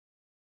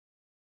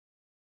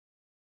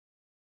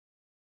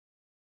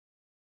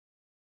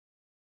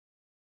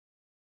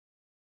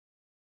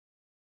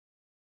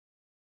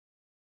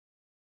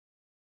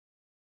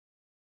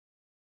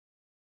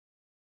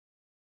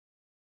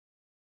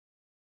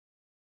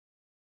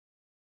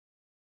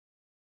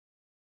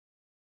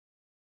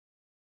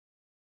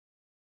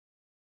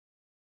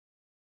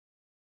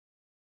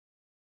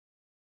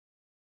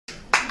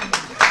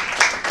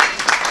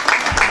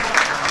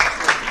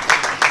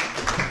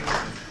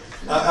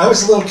I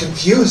was a little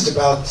confused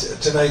about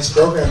tonight's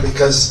program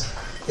because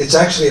it's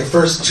actually a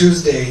first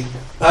Tuesday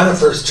on a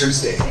first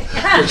Tuesday,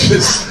 which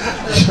is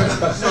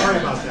sorry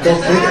about that. Go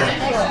figure.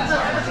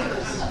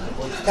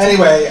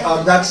 Anyway,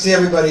 glad to see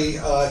everybody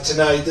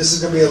tonight. This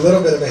is going to be a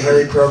little bit of a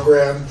hairy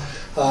program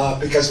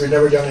because we've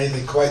never done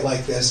anything quite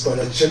like this, but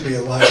it should be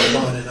a lot of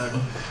fun, and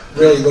I'm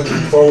really looking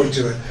forward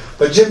to it.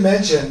 But Jim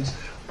mentioned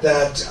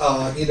that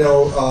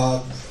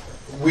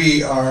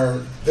we are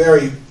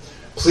very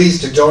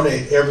pleased to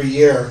donate every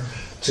year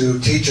to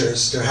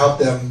teachers to help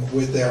them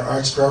with their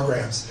arts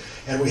programs.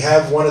 And we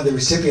have one of the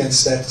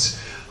recipients that's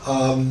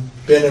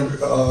been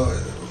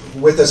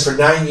with us for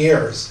 9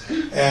 years.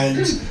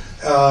 And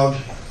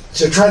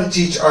to try to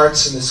teach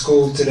arts in the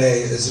school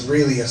today is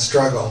really a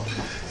struggle.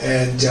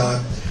 And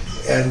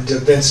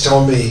Vince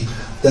told me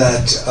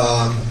that,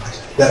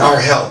 that our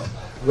help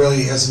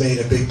really has made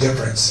a big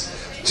difference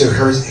to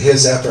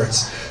his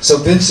efforts. So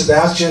Vince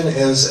Sebastian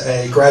is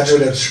a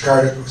graduate of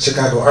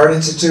Chicago Art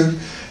Institute,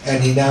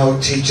 and he now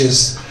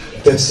teaches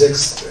 5th,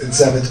 6th, and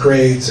 7th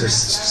grades, or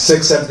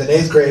 6th, 7th, and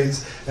 8th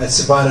grades at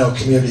Savano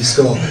Community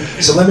School.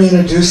 So let me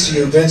introduce to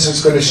you Vince,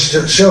 who's going to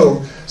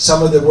show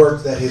some of the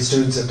work that his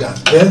students have done.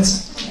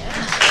 Vince?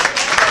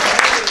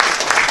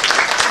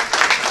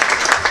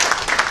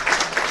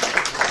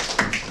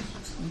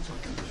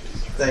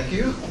 Thank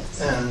you,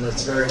 and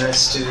it's very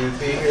nice to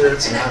be here.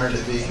 It's an honor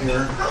to be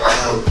here.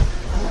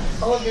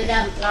 Hold it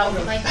up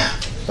loudly.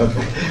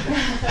 Okay.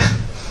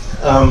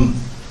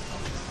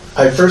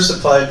 I first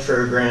applied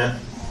for a grant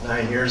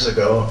 9 years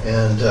ago,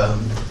 and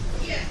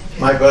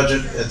my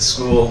budget at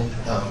school,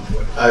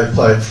 I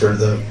applied for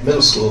the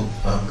middle school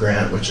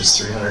grant, which is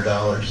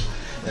 $300.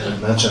 And I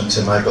mentioned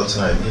to Michael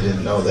tonight, he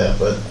didn't know that,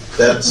 but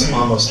that's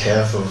almost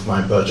half of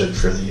my budget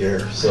for the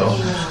year. So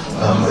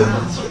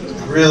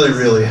it really,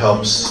 really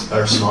helps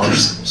our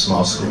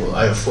small school.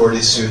 I have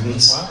 40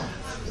 students,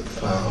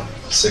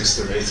 6th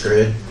through 8th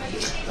grade,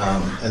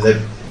 and they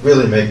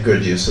really make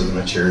good use of the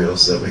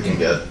materials that we can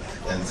get.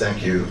 And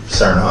thank you,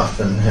 Sarnoff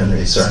and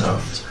Henry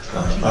Sarnoff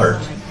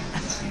Art.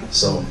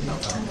 So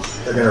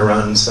they're going to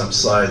run some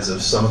slides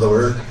of some of the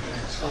work.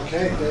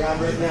 Okay, they're on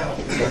right now.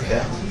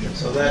 Okay,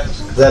 so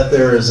that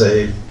there is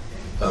a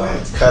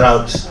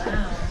cutout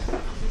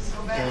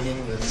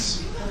painting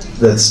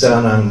that's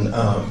done on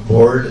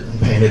board and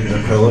painted in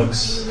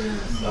acrylics.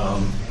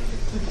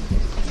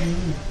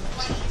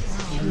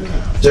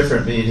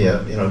 Different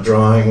media,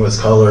 drawing with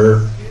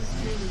color.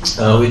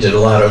 We did a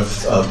lot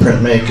of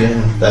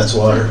printmaking. That's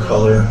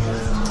watercolor.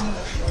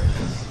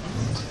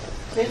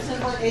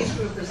 Vincent, what age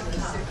group is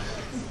this?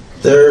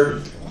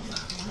 They're,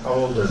 how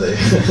old are they?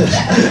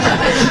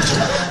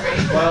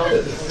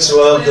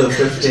 12 to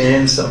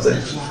 15,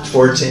 something,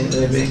 14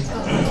 maybe.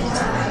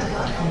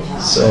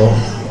 So,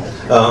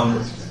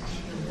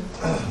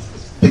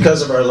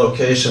 because of our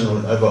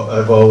location,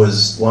 I've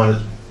always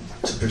wanted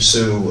to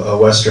pursue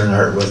Western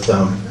art with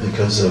them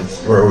because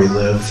of where we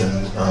live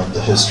and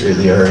the history of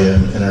the area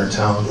in our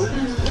town.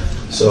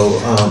 So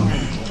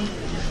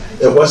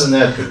it wasn't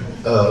that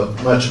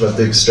much of a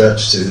big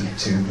stretch to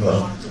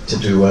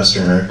do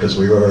Western art because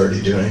we were already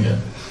doing it.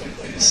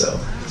 So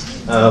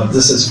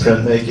this is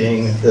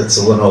printmaking. That's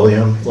a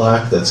linoleum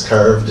block that's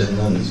carved and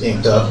then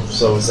inked up.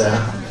 So is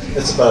that.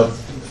 It's about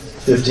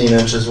 15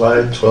 inches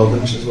wide, 12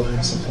 inches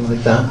wide, something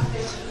like that.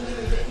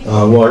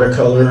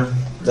 Watercolor.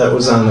 That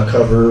was on the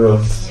cover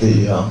of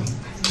the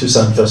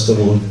Tucson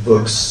Festival of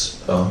Books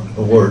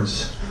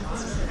Awards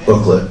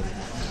booklet.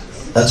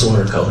 That's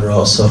watercolor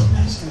also.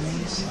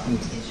 Is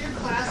your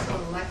class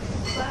an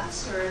elective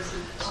class, or is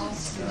it all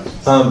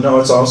students? No,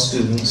 it's all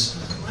students.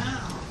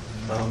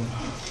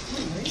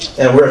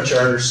 And we're a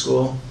charter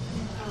school.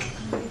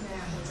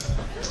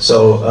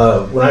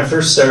 So when I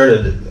first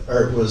started,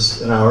 art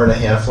was an hour and a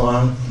half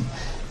long,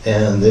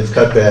 and they've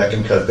cut back,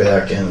 and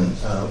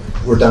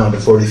we're down to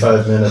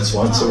 45 minutes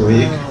once a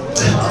week.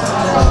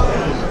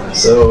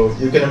 So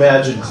you can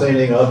imagine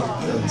cleaning up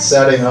and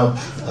setting up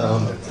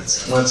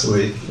once a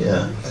week,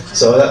 yeah.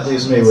 So that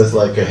leaves me with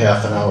like a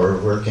half an hour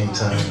of working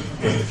time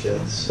with the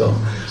kids. So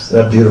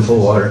that beautiful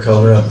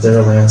watercolor up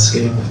there,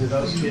 landscape. Do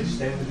those kids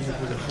stay with you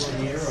for the full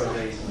year, or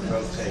they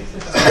rotate?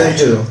 They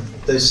do.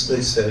 They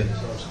stay.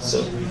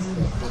 So,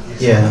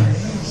 yeah.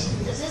 Is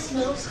this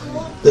middle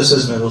school? This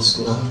is middle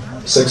school,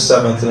 6th,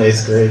 7th, and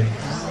 8th grade.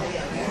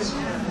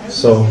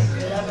 So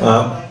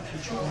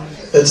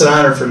it's an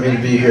honor for me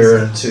to be here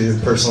and to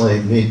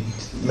personally meet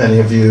many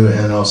of you,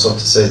 and also to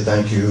say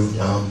thank you.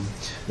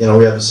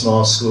 We have a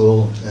small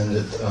school,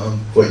 and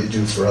what you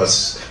do for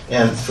us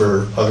and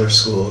for other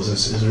schools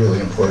is really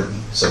important.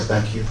 So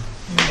thank you.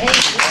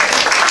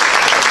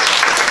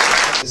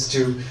 Is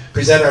to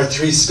present our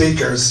three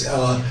speakers.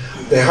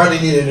 They hardly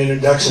need an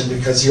introduction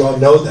because you all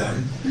know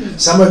them.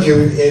 Some of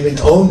you even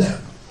own them.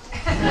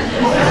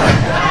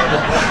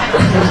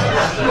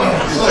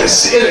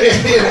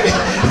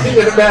 In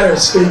a matter of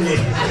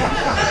speaking.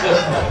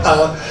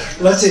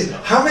 Let's see.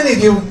 How many of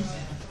you,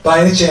 by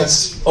any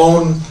chance,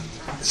 own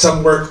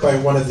some work by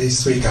one of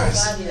these three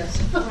guys?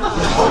 Look at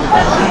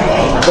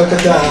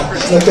that.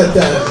 Look at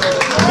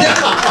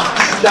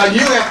that. Now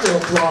you have to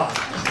applaud.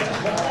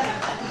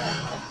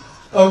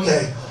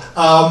 Okay.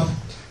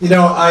 You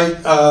know,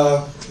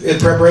 in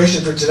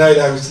preparation for tonight,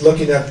 I was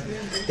looking up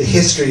the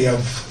history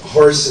of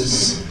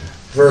horses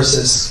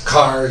versus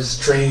cars,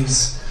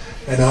 trains,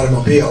 and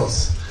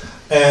automobiles,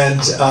 and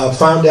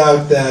found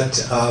out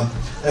that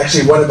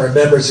actually one of our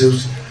members, who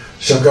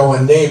shall go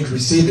unnamed,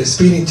 received a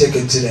speeding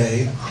ticket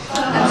today,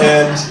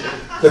 and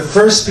the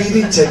first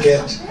speeding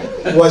ticket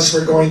was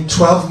for going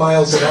 12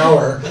 miles an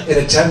hour in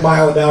a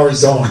 10-mile-an-hour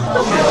zone.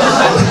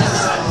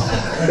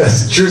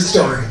 That's a true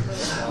story.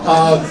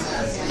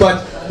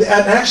 But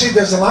and actually,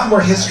 there's a lot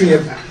more history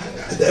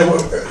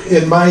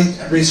in my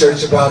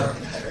research about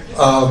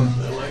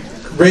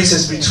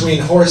races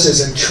between horses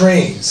and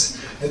trains.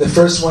 And the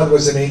first one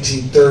was in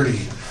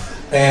 1830.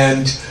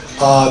 And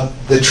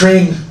the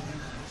train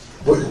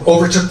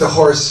overtook the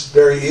horse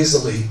very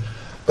easily,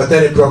 but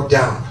then it broke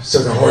down,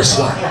 so the horse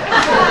won.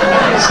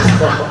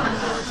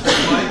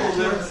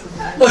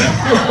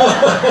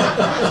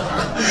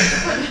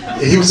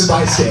 He was a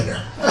bystander.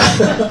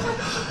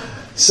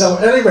 So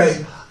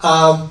anyway,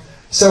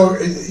 so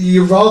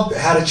you've all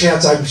had a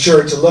chance, I'm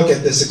sure, to look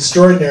at this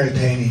extraordinary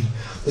painting.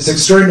 It's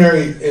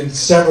extraordinary in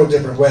several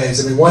different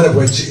ways. I mean, one of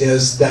which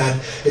is that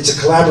it's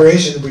a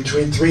collaboration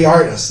between 3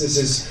 artists. This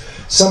is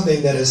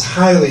something that is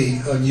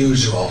highly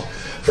unusual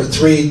for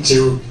 3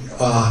 to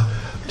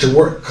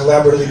work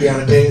collaboratively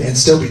on a painting and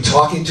still be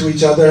talking to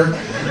each other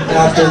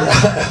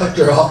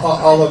after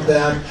all of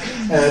that.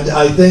 And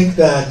I think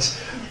that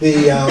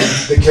the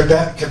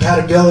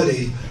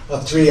compatibility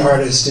of 3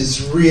 artists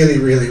is really,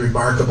 really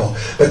remarkable.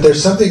 But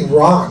there's something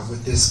wrong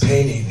with this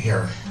painting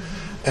here,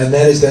 and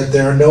that is that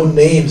there are no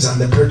names on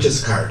the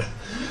purchase card.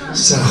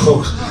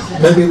 So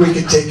maybe we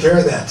could take care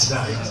of that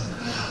tonight.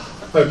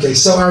 Okay,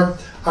 so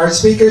our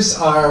speakers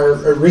are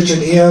Richard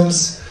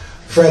Iams,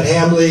 Fred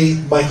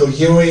Hambly, Michael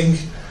Ewing.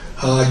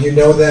 You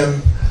know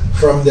them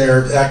from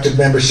their active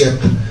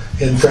membership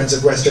in Friends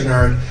of Western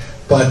Art,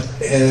 but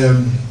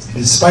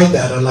despite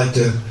that, I'd like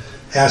to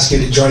ask you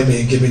to join me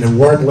in giving a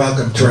warm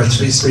welcome to our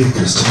 3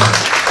 speakers tonight.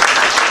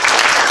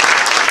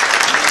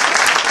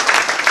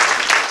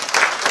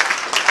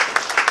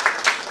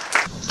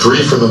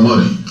 Three for the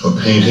Money, a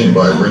painting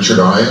by Richard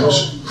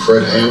Iams,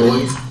 Fred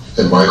Hambly,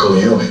 and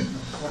Michael Ewing.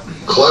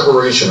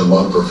 Collaboration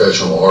among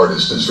professional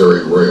artists is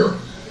very rare.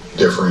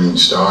 Differing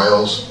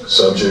styles,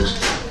 subjects,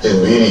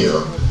 and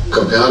media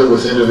compounded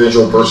with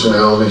individual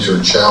personalities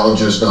are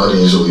challenges not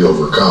easily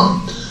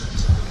overcome.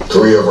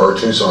 3 of our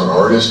Tucson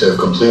artists have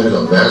completed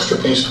a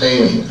masterpiece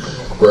painting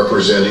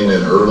representing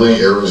an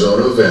early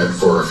Arizona event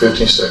for our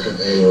 52nd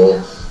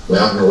annual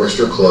Mountain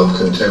Oyster Club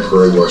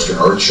Contemporary Western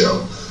Art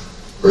Show.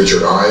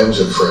 Richard Iams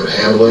and Fred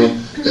Hambly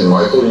and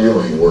Michael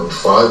Ewing worked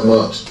 5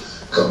 months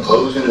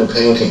composing and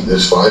painting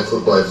this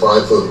 5-foot by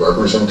 5-foot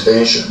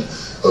representation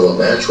of a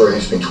match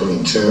race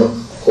between 2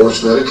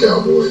 horse-metal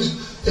cowboys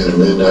in a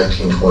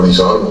mid-1920s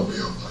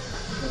automobile.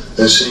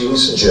 This scene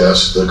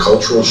suggests the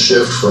cultural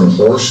shift from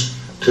horse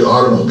to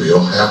automobile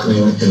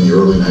happening in the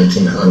early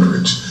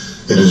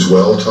 1900s. It is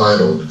well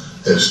titled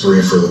as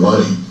 3 for the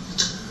Money.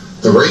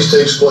 The race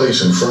takes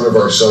place in front of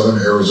our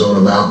southern Arizona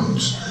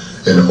mountains.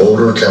 An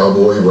older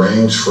cowboy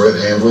reins Fred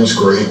Hambly's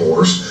gray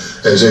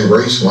horse as they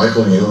race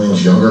Michael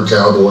Ewing's younger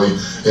cowboy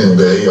and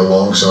bay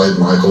alongside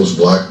Michael's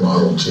black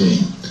Model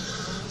T.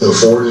 The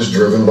Ford is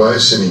driven by a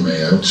city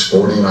man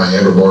sporting a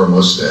handlebar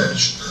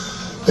mustache.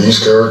 These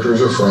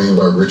characters are framed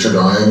by Richard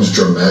Iams'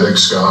 dramatic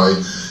sky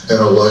and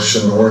a lush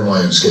Sonoran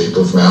landscape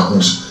of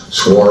mountains,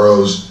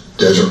 saguaros,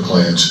 desert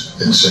plants,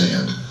 and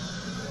sand.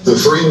 The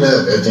 3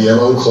 met at the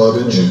MO Club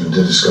in June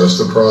to discuss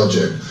the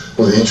project,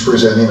 with each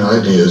presenting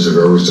ideas of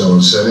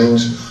Arizona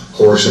settings,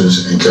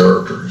 horses, and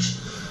characters.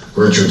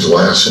 Richard's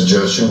last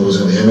suggestion was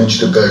an image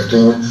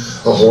depicting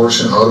a horse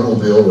and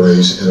automobile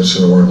race in a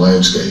Sonoran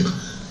landscape.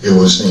 It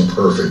was the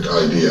perfect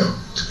idea.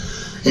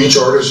 Each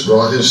artist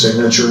brought his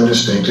signature and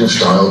distinctive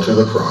style to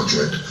the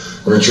project.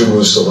 Richard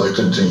was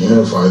selected to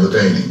unify the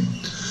painting.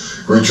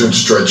 Richard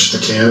stretched the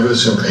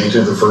canvas and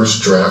painted the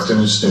first draft in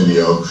his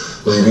studio,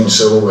 leaving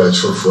silhouettes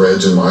for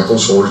Fred's and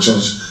Michael's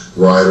horses,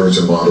 riders,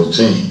 and Model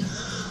T.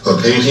 A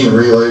painting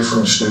relay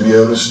from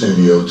studio to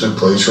studio took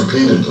place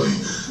repeatedly,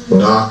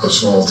 not a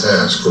small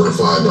task for a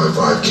 5 by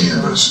 5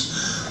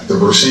 canvas. The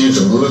perceived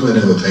movement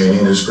in the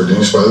painting is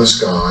produced by the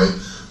sky,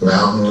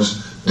 mountains,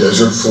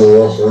 desert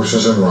floor,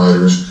 horses and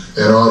riders,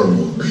 and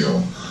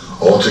automobile.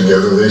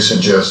 Altogether, they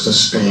suggest the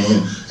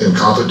speed and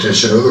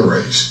competition of the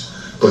race.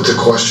 But the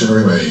question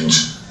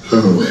remains,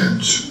 who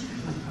wins?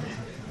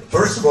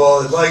 First of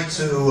all, I'd like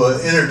to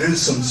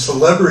introduce some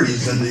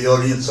celebrities in the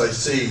audience I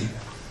see.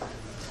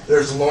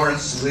 There's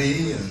Lawrence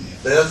Lee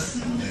and Beth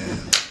and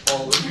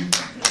Pauline.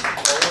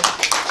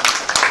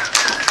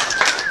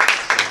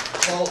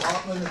 Paul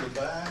Hoffman in the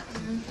back.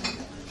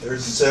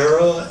 There's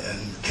Sarah and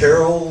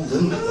Carol,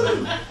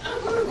 Linda,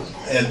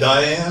 and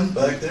Diane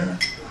back there.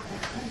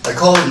 I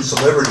call them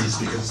celebrities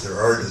because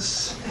they're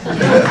artists.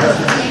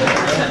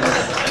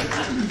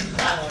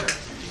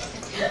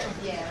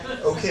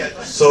 Okay,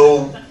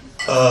 so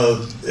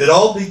it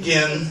all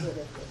began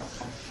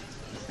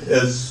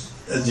as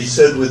as he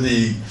said, with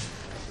the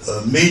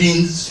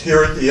meetings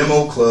here at the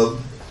MO Club,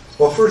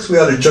 well, first we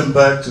ought to jump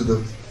back to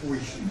the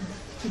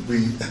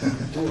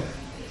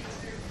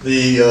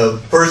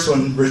first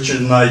one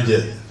Richard and I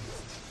did.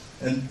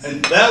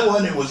 And that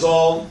one, it was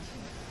all,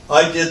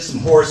 I did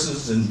some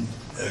horses and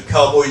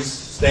cowboys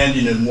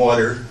standing in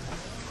water.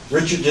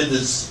 Richard did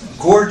this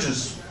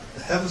gorgeous,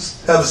 have a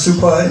soup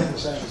pie?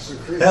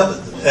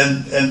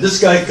 And this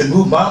guy can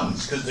move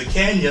mountains, because the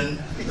canyon,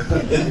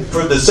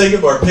 for the sake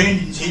of our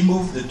paintings, he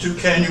moved the two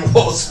canyon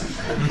walls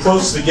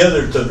close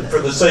together for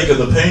the sake of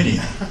the painting.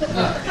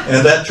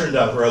 And that turned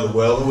out rather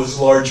well. It was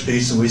a large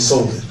piece and we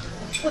sold it.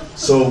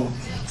 So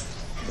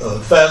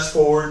fast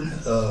forward,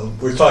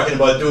 we're talking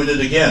about doing it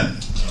again.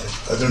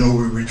 I don't know,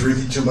 were we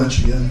drinking too much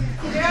again?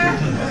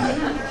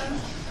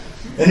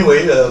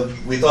 Anyway,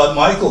 we thought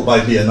Michael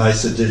might be a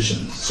nice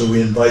addition, so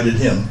we invited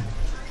him.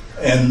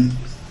 And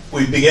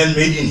we began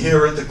meeting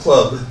here at the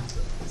club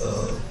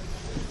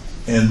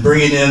and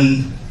bringing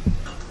in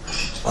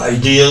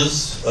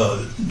ideas,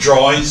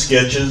 drawing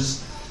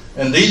sketches,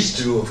 and these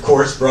two, of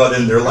course, brought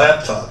in their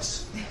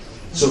laptops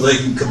so they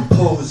can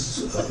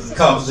compose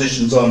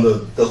compositions on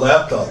the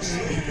laptops.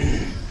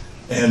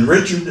 And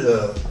Richard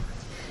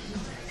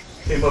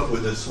came up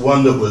with this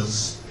one that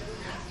was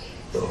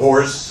the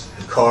horse,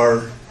 the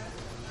car,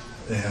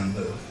 and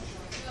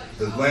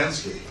the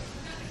landscape.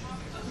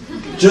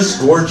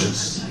 Just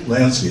gorgeous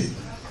landscape,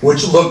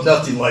 which looked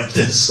nothing like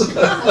this.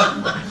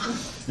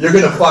 You're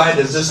going to find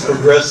as this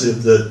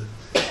progressive that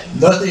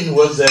nothing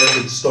was as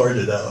it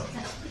started out.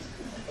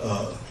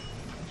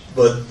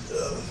 But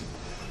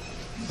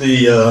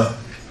the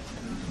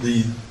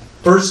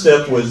first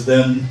step was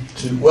then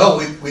to, well,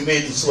 we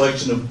made the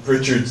selection of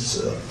Richard's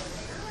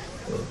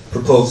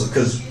proposal,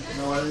 because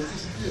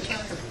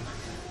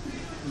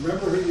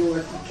remember who you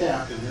were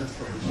captain here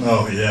for.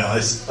 Oh yeah, I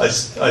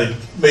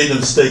made the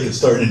mistake of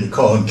starting to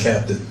call him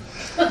captain.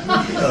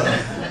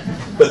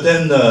 But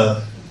then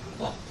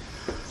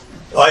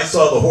I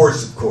saw the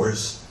horse, of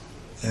course,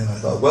 and I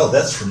thought, well,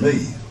 that's for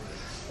me.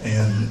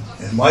 And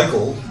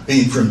Michael,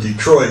 being from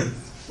Detroit,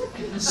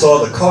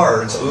 saw the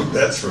car and said, "Ooh,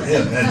 that's for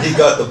him," and he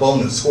got the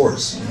bonus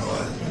horse. You know,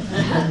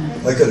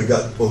 I could have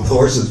got both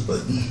horses,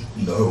 but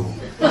no.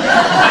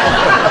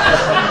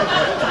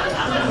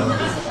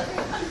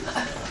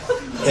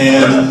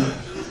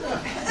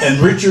 And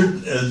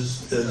Richard,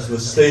 as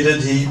was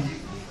stated, he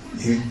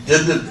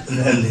did it,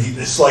 and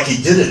it's like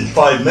he did it in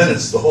 5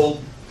 minutes. The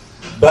whole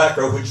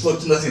background, which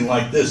looked nothing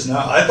like this.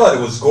 Now, I thought it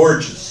was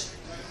gorgeous,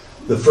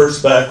 the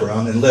first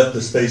background, and left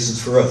the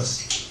spaces for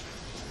us.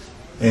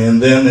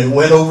 And then it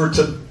went over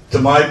to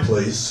my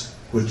place,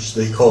 which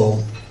they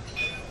call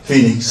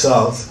Phoenix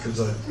South,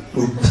 because I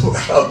moved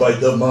out by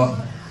Dub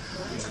Mountain.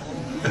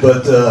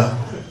 But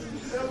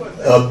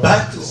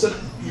back to,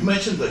 you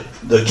mentioned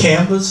the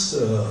canvas.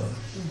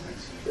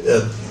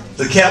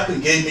 The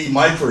captain gave me,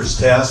 my first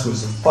task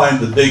was to find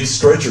the big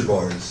stretcher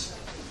bars.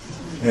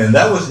 And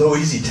that was no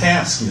easy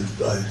task.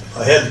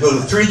 I had to go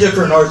to 3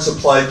 different art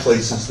supply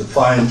places to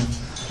find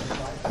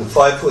the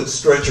 5-foot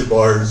stretcher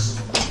bars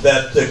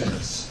that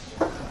thickness.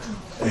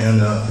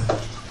 And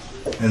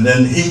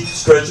then he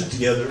stretched it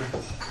together,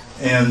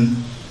 and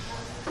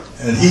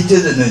he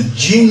did an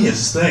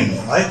ingenious thing,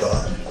 I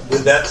thought,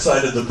 with that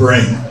side of the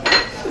brain.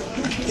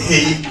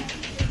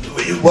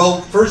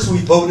 Well, first we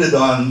voted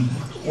on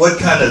what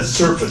kind of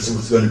surface it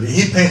was going to be.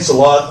 He paints a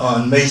lot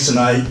on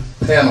masonite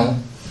panel.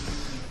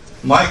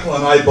 Michael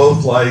and I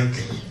both like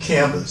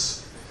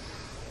canvas.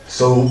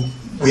 So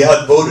we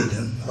outvoted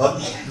him,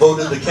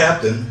 outvoted the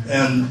captain,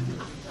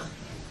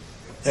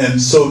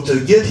 and so to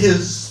get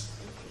his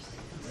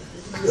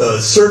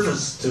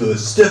surface to a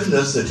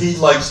stiffness that he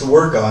likes to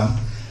work on,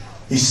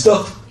 he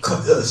stuffed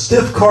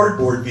stiff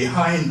cardboard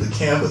behind the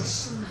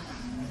canvas,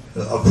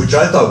 which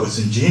I thought was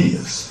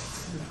ingenious.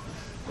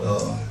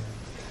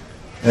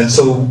 And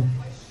so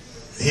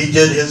he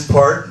did his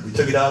part. We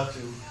took it out to,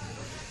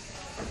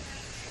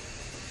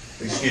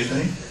 excuse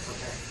me?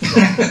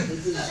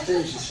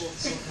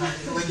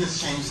 We just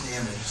changed the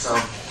image, so.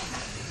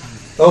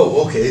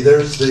 Oh, okay,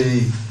 there's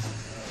the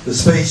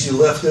space you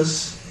left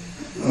us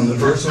on the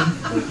first one.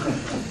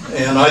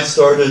 And I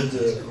started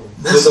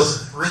this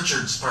is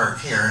Richard's part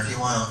here, if you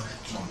want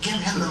to give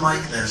him the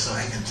mic there so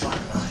he can talk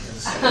about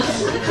his.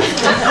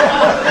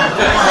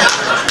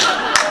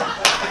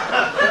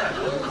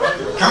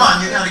 Come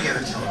on, you got to give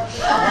it to him.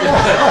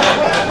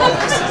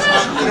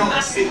 You know,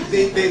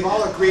 they've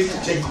all agreed to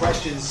take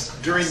questions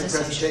during the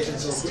presentation,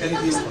 so if any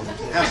of you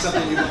have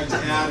something you'd like to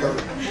add or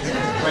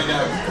find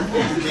out,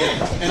 you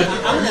can. And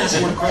I'm going to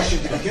ask one question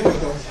to begin with,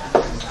 though.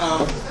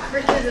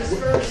 Richard is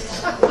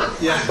first.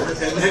 Yeah,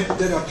 and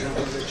then I'll turn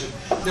to Richard.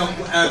 No,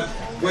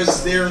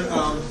 was there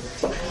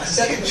a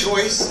second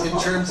choice in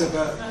terms of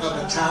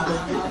a topic?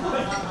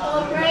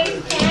 All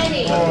right,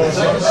 Kenny.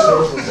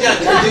 Yeah,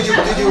 did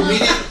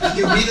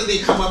you immediately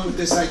come up with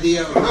this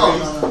idea? Or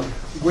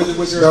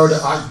was there? No,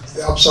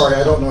 I'm sorry,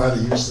 I don't know how to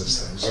use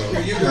this thing. So, we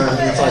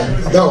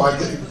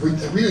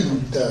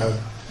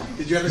didn't.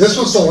 Did you ever? This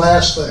was the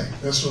last thing.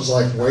 This was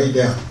like way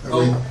down.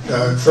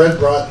 Fred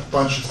brought a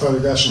bunch of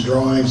photographs and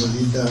drawings that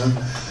he'd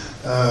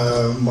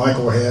done.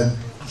 Michael had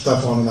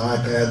stuff on an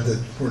iPad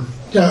that were,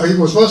 it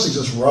was mostly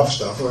just rough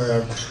stuff.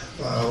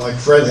 Like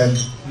Fred had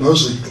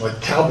mostly like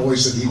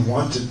cowboys that he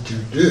wanted to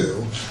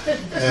do,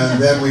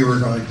 and then we were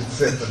going to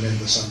fit them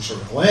into some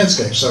sort of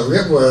landscape. So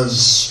it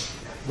was,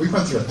 we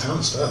went through a ton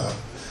of stuff.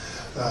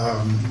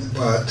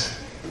 But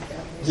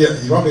yeah,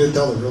 you want me to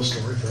tell the real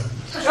story, Fred?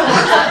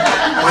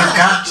 We've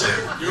got to.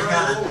 You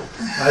got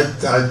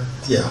it.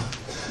 Yeah.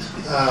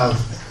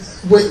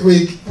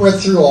 We went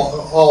through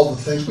all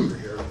the things. We were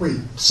here. We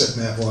sit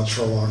and have lunch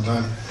for a long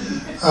time.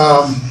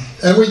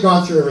 And we'd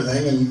gone through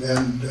everything,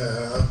 and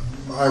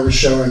I was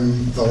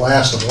showing the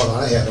last of what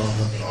I had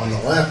on the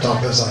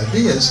laptop as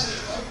ideas.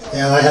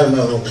 And I had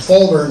another little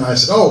folder, and I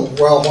said, oh,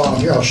 well, while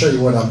I'm here, I'll show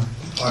you what I'm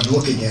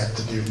looking at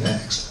to do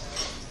next.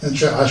 And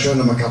I showed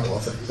them a couple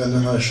of things. And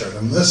then I showed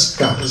them this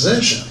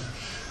composition.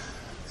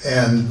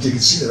 And you can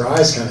see their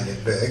eyes kind of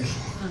get big.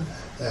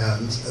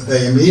 And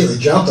they immediately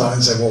jumped on it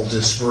and said, well,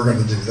 we're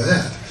going to do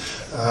that.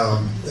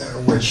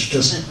 Which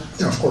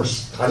just, of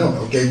course, I don't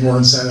know, gave more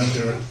incentive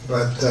to it.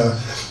 But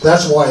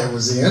that's why it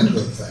was the end of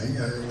the thing.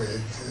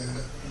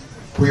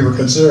 We were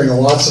considering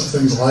lots of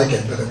things like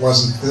it, but it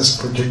wasn't this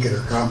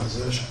particular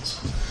composition.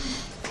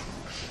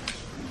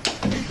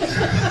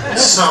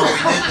 So we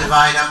did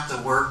divide up the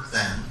work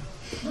then.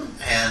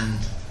 And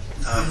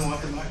you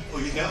want the mic? Oh,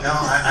 you got no,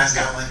 I've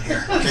got one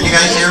here. Can you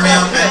guys hear me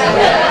okay?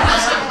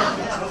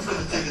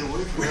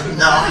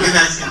 No, you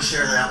guys can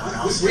share that one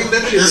also.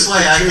 This way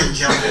I can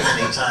jump in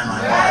anytime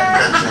I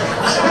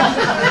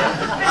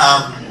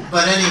want.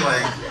 But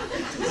anyway,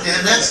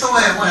 that's the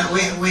way it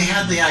went. We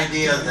had the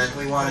idea that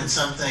we wanted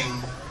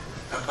something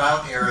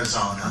about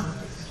Arizona.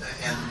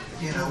 And,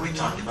 we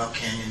talked about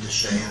Canyon de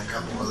Chelly and a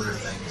couple other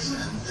things,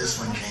 and this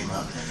one came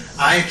up.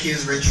 I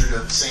accused Richard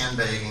of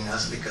sandbagging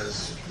us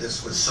because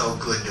this was so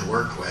good to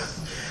work with.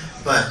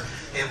 But,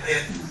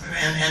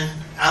 and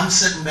I'm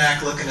sitting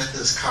back looking at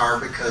this car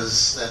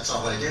because that's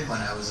all I did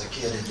when I was a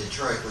kid in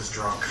Detroit was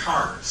draw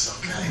cars,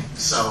 okay?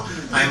 So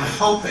I'm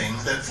hoping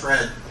that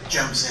Fred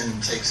jumps in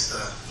and takes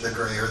the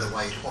gray or the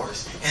white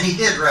horse. And he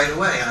did right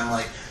away, and I'm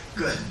like,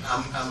 good,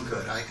 I'm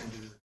good, I can do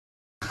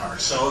car.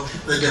 So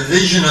the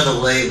division of the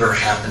labor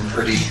happened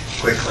pretty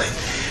quickly.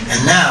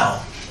 And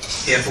now,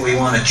 if we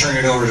want to turn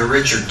it over to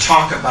Richard,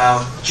 talk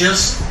about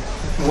just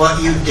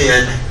what you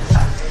did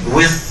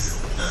with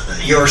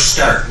your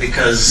start,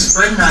 because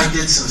Fred and I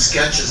did some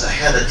sketches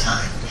ahead of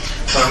time,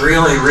 but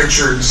really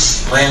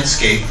Richard's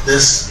landscape,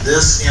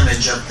 this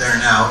image up there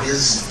now,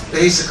 is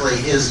basically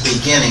his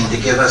beginning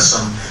to give us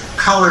some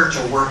color to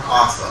work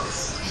off of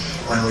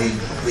when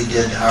we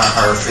did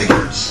our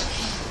figures.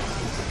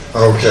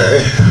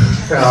 Okay.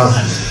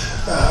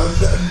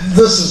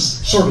 This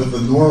is sort of the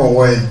normal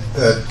way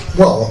that,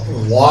 well,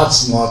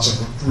 lots and lots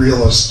of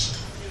realist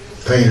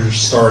painters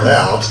start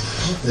out.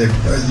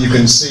 You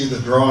can see the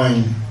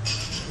drawing,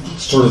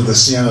 sort of the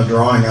sienna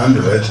drawing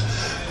under it,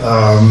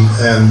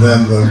 and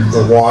then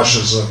the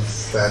washes of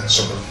that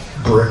sort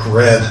of brick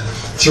red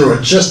through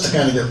it, just to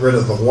kind of get rid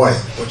of the white,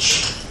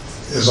 which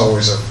is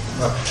always a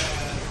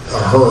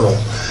hurdle.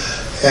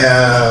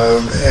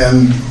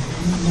 And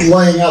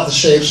laying out the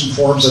shapes and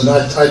forms, and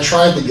I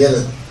tried to get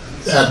it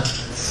at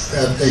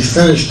a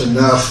finished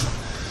enough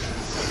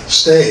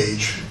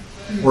stage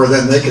where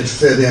then they could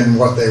fit in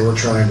what they were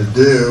trying to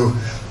do.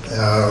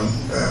 I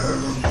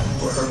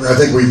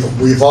think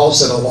we've all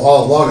said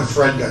all along that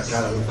Fred got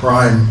kind of the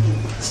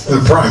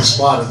prime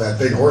spot of that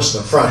big horse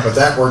in the front, but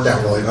that worked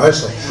out really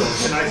nicely.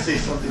 Can I say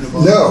something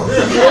about No.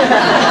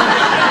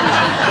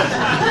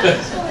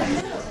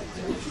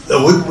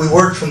 We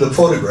worked from the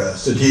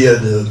photographs that he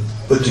had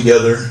put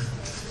together,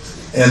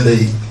 and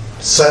they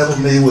saddled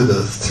me with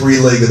a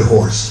three-legged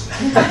horse.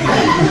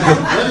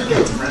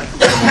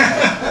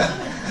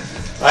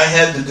 I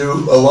had to do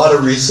a lot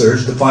of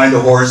research to find a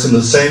horse in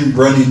the same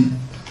running.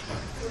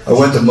 I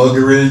went to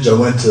Muggeridge, I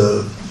went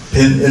to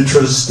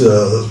Pinterest,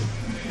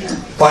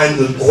 find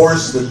the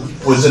horse that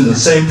was in the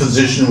same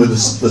position with the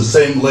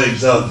same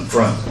legs out in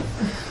front.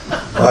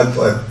 I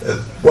at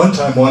one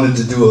time wanted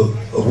to do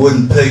a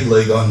wooden peg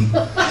leg on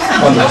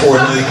the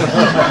foreleg,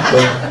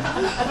 but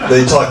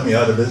they talked me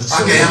out of it.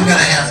 So. Okay, I'm going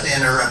to have to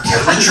interrupt you.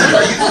 Richard,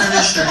 are you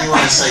finished, or do you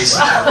want to say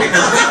something?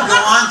 Because we can go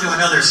on to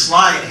another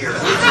slide here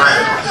with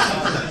Fred.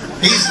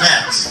 He's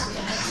next.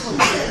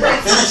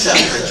 Finish up,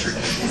 Richard.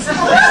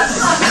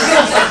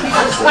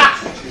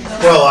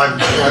 Well,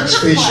 I'm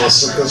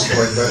speechless at this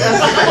point, but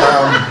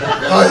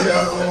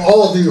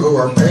all of you who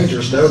are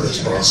painters know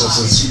this process.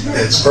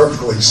 It's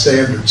perfectly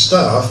standard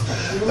stuff.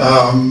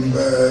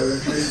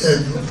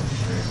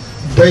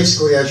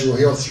 Basically, as you'll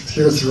hear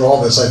through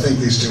all this, I think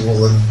these two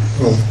will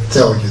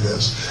tell you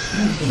this,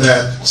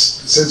 that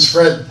since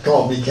Fred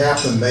called me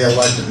captain, they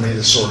elected me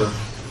to sort of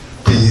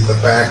be the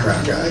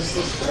background guy,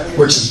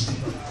 which is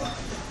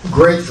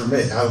great for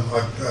me.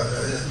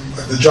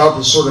 The job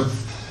was sort of,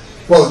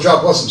 well, the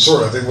job wasn't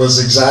sort of, it was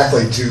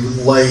exactly to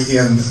lay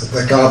in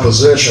the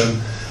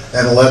composition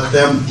and let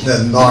them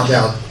then knock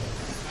out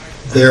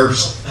their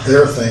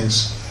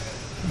things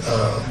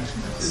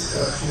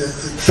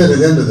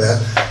fitted into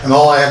that, and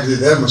all I had to do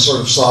then was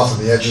sort of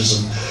soften the edges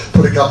and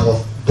put a couple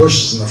of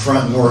bushes in the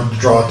front in order to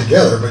draw it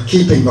together, but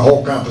keeping the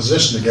whole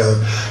composition together.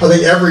 I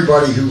think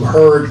everybody who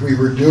heard we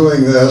were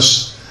doing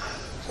this,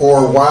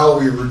 or while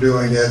we were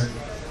doing it,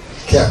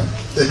 kept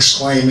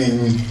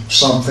exclaiming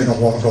something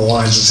along the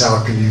lines of,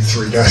 how can you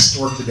three guys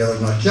work together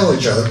and not kill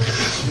each other?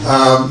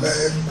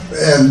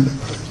 And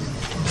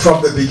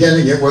from the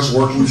beginning, it was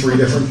working three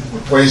different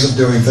ways of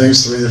doing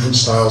things, three different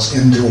styles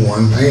into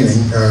one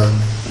painting,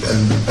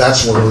 and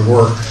that's where we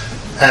were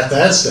at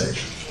that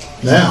stage.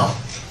 Now.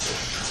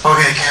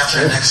 Okay,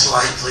 Catherine, next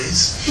slide,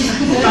 please.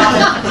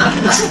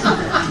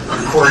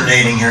 We're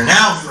coordinating here.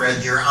 Now,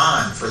 Fred, you're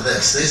on for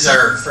this. These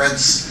are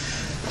Fred's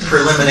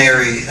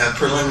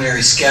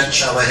preliminary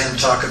sketch. I'll let him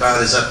talk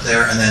about is up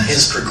there, and then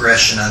his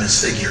progression on his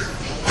figure.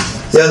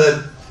 Yeah,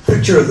 that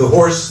picture of the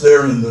horse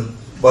there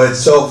by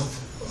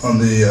itself on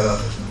the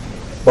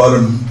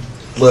bottom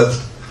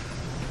left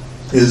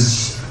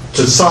is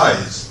to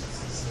size.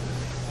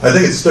 I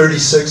think it's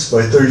 36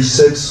 by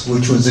 36,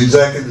 which was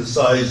exactly the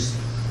size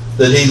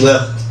that he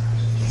left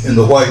in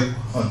the white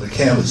on the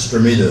canvas for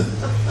me to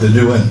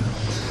do in.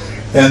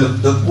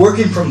 And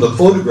working from the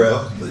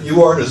photograph,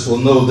 you artists will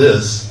know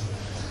this.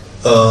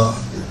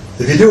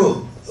 If you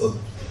do a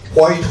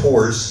white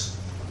horse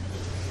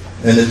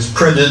and it's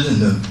printed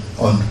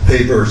on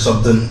paper or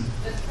something,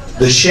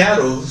 the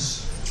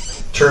shadows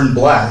turn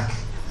black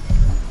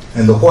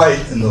and the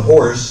white in the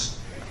horse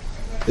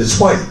is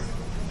white.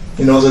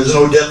 You know, there's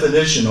no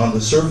definition on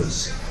the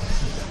surface.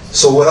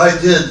 So what I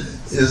did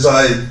is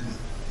I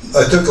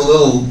took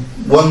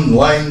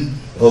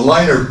a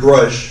liner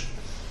brush,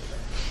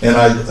 and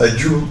I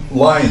drew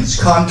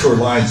contour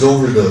lines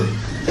over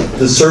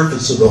the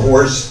surface of the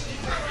horse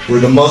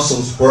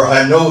where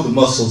I know the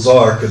muscles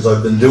are because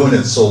I've been doing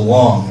it so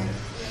long.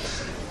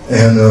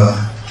 And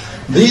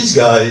these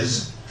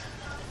guys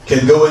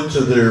can go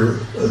into their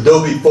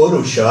Adobe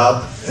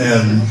Photoshop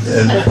and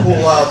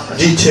pull out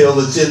detail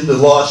that's in the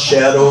lost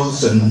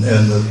shadows and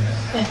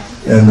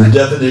the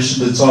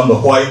definition that's on the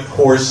white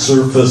horse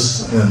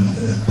surface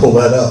and pull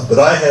that out. But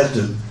I had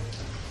to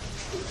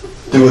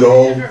do it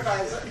all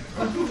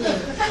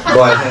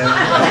by hand.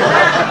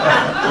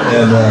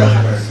 And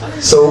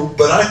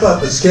but I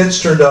thought the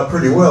sketch turned out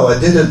pretty well. I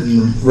did it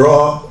in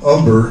raw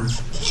umber,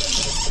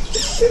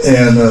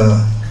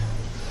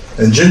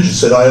 and Ginger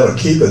said I ought to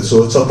keep it,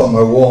 so it's up on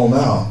my wall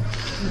now.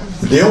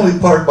 The only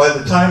part, by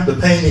the time the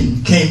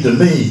painting came to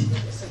me,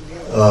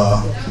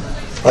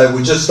 I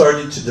was just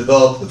starting to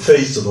develop the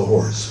face of the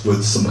horse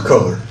with some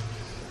color,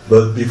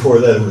 but before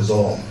that it was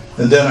all.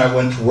 And then I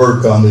went to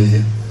work on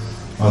the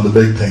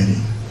big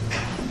painting.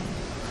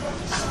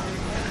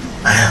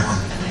 I have one.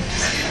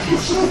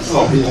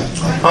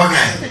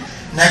 Okay,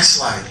 next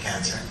slide,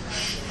 Catherine.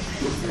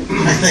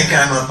 I think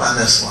I'm up on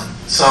this one.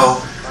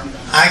 So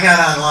I got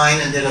online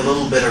and did a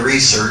little bit of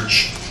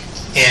research,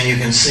 and you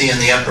can see in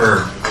the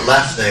upper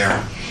left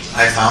there,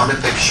 I found a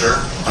picture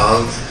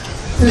of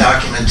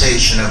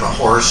documentation of a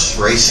horse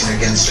racing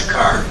against a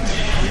car.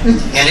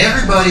 And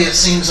everybody, it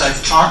seems,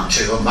 I've talked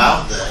to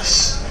about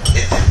this,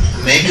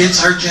 maybe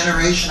it's our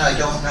generation, I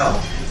don't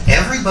know.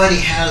 Everybody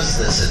has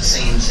this, it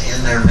seems,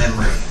 in their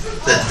memory,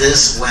 that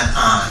this went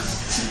on.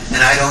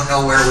 And I don't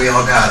know where we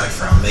all got it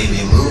from,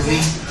 maybe a movie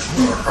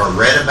or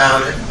read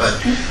about it, but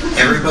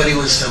everybody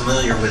was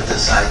familiar with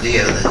this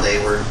idea that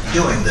they were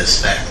doing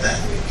this back then.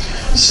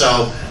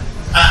 So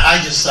I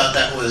just thought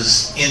that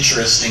was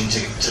interesting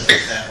to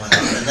pick that one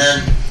up. And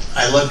then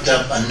I looked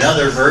up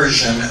another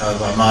version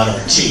of a Model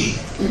T,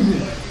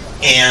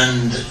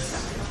 and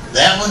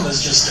that one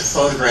was just a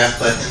photograph,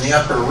 but in the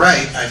upper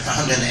right I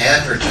found an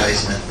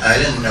advertisement. I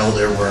didn't know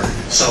there were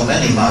so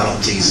many Model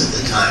Ts at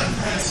the time.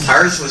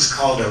 Ours was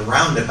called a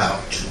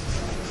roundabout,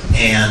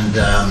 and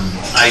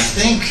I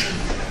think,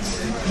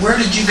 where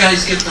did you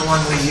guys get the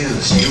one we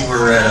used? You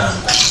were at a...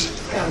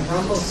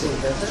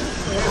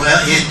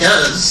 Well, it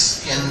does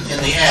in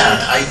the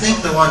ad. I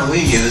think the one we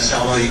used,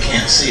 although you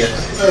can't see it,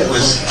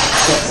 was...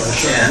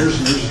 Yeah.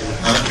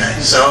 Okay,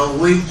 so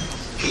we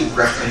keep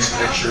reference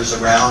pictures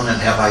around and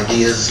have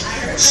ideas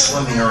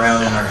swimming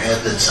around in our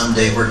head that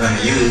someday we're going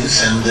to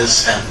use, and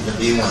this happened to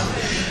be one.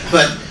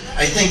 But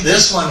I think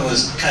this one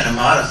was kind of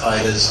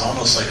modified as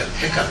almost like a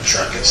pickup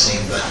truck, it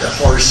seemed, but the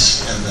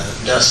horse and the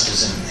dust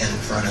is in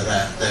front of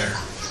that there.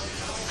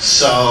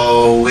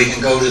 So we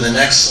can go to the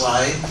next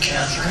slide,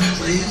 Catherine,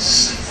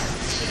 please.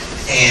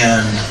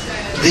 And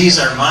these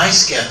are my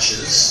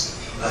sketches.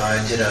 I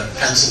did a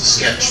pencil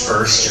sketch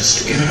first just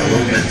to get a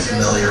little bit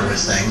familiar with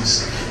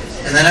things.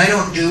 And then I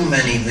don't do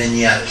many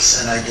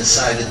vignettes, and I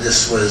decided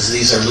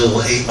these are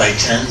little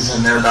 8x10s,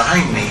 and they're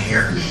behind me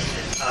here.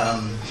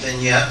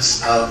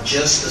 Vignettes of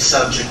just the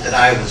subject that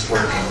I was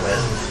working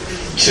with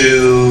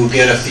to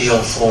get a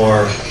feel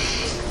for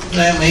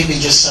maybe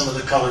just some of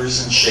the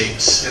colors and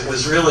shapes. It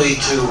was really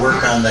to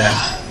work on that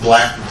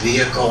black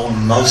vehicle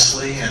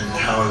mostly and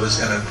how I was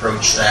going to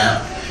approach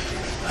that.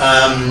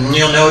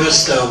 You'll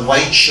notice the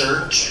white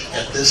shirt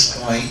at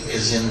this point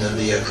is in the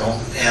vehicle,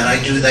 and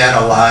I do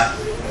that a lot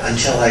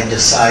until I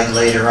decide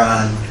later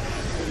on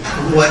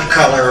what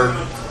color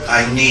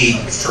I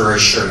need for a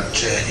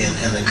shirt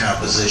in the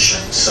composition.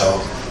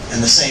 So,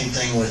 and the same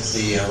thing with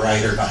the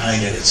rider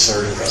behind it. It's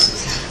sort of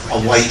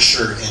a white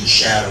shirt in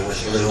shadow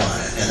with blue on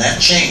it, and that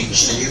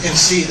changed. And you can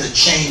see the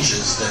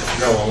changes that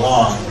go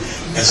along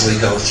as we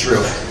go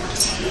through it.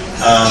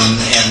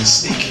 And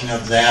speaking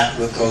of that,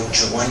 we'll go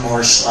to one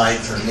more slide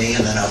for me,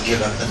 and then I'll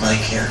give up the mic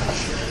here.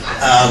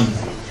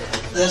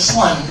 This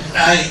one,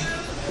 I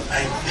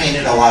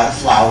painted a lot of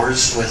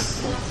flowers with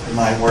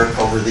my work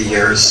over the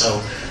years,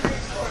 so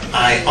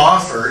I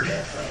offered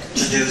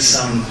to do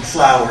some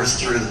flowers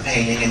through the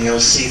painting, and you'll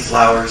see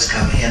flowers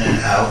come in and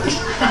out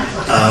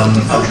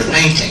of the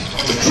painting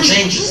with the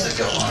changes that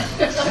go on.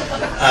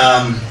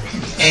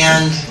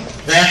 And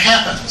that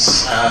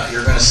happens.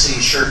 You're going to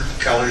see shirt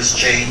colors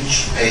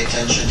change. Pay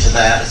attention to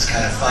that. It's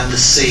kind of fun to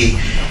see.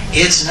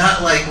 It's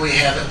not like we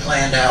have it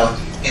planned out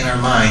in our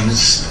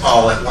minds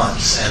all at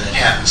once, and it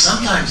happens.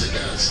 Sometimes it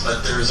does,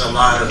 but there's a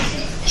lot of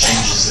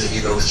changes that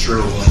you go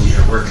through when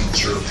you're working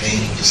through a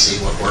painting to see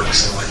what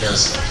works and what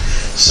doesn't.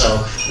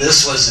 So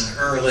this was an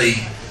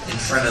early, in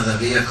front of the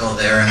vehicle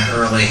there, an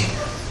early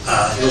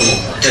little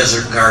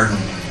desert garden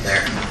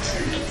there.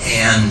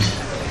 And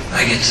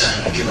I get to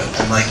give up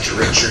the mic to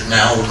Richard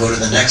now. We'll go to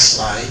the next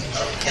slide.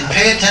 And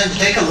pay attention,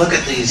 take a look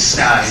at these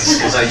skies,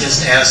 because I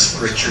just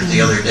asked Richard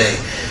the other day,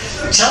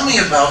 tell me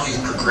about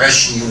your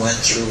progression you went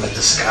through with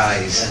the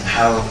skies and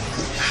how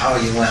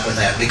you went with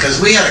that. Because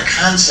we had a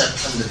concept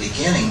from the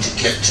beginning to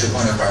get to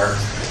one of our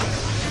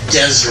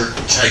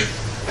desert-type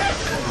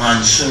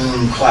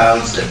monsoon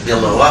clouds that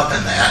billow up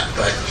in that,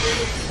 but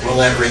we'll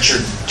let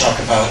Richard talk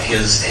about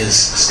his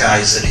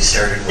skies that he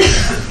started working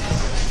on.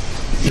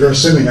 You're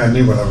assuming I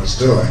knew what I was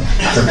doing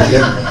to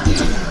begin with.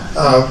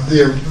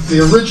 The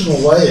original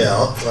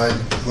layout I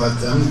let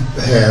them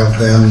have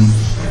then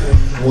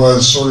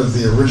was sort of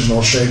the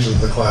original shapes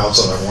of the clouds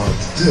that I wanted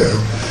to do,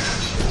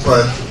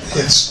 but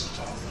it's,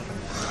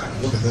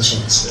 look at this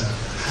one instead.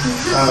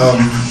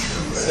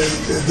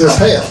 They're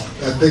pale.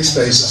 That big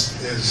space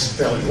is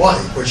fairly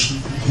light, which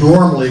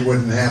normally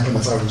wouldn't happen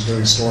if I was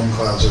doing storm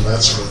clouds or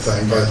that sort of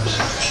thing, but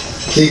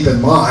keep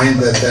in mind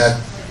that that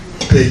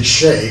big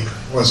shape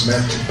was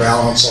meant to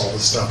balance all the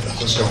stuff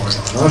that was going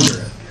on under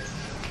it.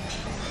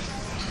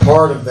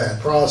 Part of that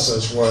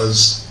process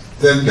was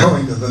then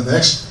going to the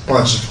next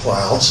bunch of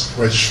clouds,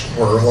 which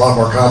were a lot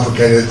more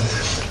complicated,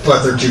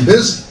 but they're too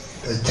busy.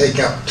 They take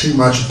up too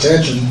much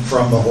attention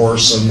from the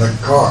horse and the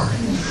car.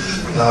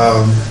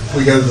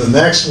 We go to the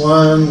next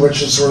one,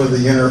 which is sort of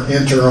the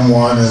interim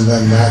one, and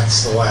then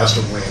that's the last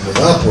one we ended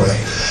up with.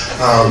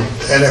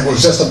 And it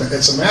was just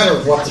it's a matter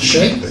of what the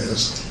shape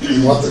is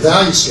and what the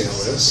value scale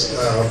is.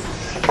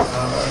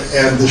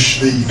 And the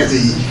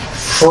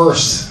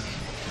first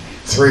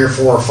 3 or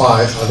 4 or 5,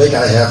 I think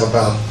I have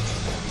about,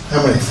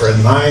 how many, Fred?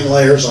 9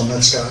 layers on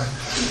that sky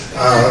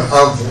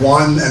of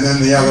one, and then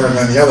the other, and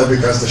then the other,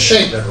 because the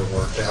shape never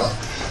worked out.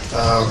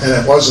 And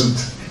it wasn't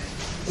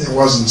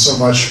so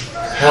much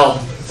how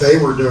they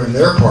were doing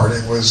their part.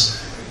 It was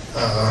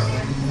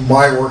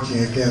my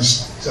working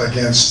against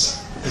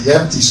the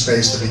empty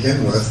space to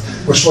begin with,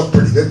 which looked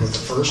pretty good with the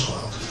first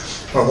cloud.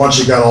 But once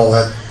you got all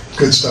that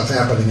good stuff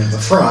happening in the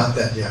front,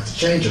 then you have to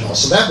change it all.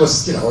 So that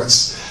was, you know,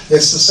 it's the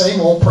same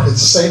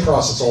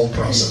process, old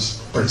process.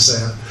 Pretty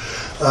sad.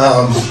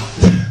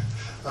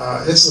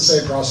 It's the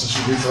same process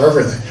you do for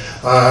everything.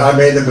 I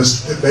made in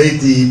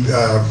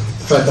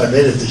fact, I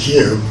made it to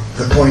Hugh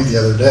the point the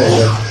other day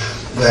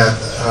that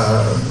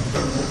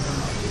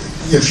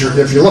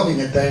if you're looking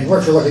at painting, or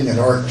if you're looking at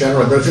art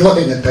generally, but if you're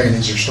looking at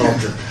paintings or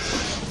sculpture,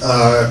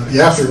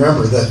 you have to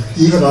remember that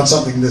even on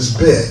something this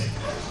big,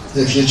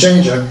 if you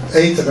change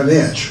 1/8 of an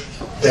inch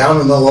down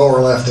in the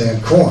lower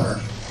left-hand corner,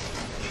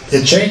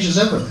 it changes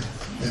everything.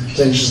 It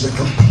changes the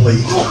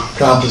complete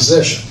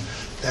composition.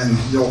 And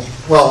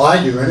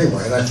I do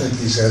anyway, and I think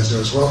these guys do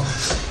as well.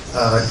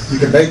 You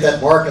can make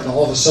that mark, and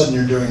all of a sudden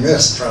you're doing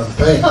this in front of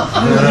the paint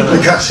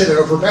because it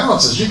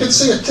overbalances. You can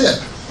see it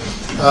tip.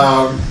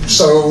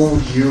 So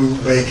you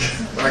make,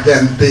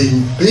 again,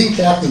 being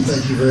captain,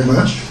 thank you very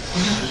much.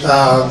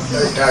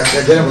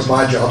 Again, it was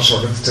my job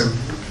sort of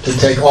to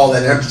take all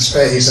that empty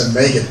space and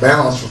make it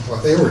balanced with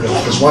what they were doing.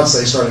 Because once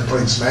they started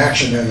putting some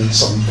action in and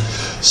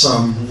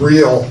some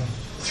real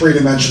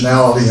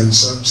three-dimensionality and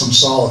some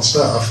solid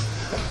stuff,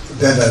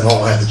 then that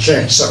all had to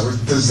change. So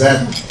does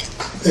that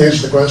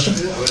answer the question?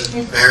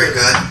 Very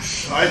good.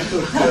 I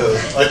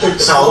took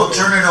So we'll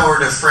turn it over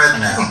to Fred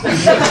now.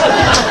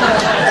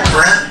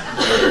 Brent,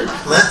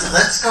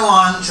 let's go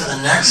on to the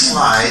next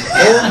slide.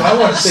 I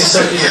want to say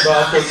something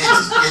about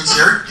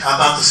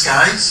about the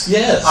skies?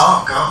 Yes.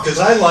 Oh, go. Because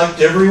I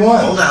liked every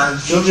one. Hold on.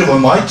 Shows you what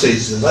my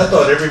taste is. I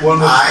thought everyone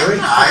was great.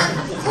 I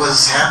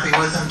was happy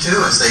with them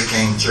too as they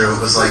came through.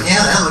 It was like,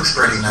 yeah, that looks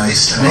pretty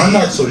nice to me. I'm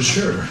not so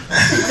sure.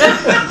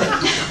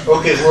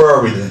 Okay, where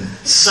are we then?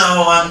 So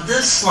on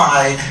this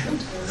slide,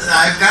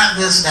 I've got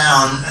this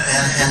down,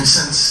 and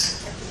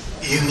since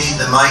you need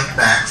the mic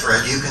back,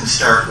 Fred, you can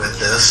start with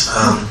this.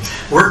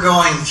 We're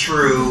going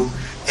through,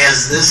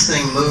 as this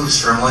thing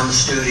moves from one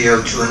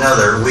studio to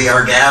another, we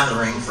are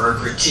gathering for a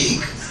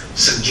critique,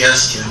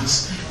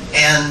 suggestions,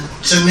 and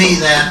to me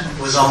that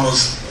was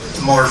almost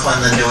more fun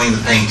than doing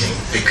the painting,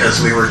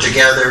 because we were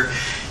together.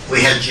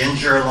 We had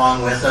Ginger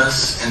along with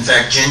us. In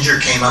fact, Ginger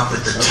came up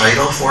with the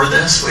title for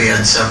this. We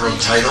had several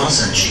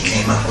titles, and she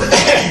came up with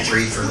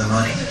 3 for the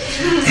money.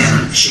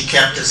 And she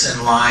kept us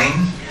in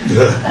line.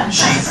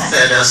 She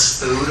fed us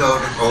food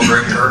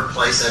over at her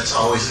place. That's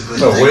always a good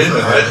thing. Wait a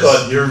minute, I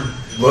thought your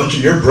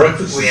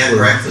breakfast we had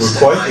breakfast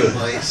were at quite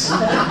my place.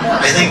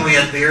 I think we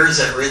had beers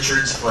at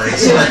Richard's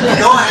place. But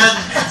go ahead,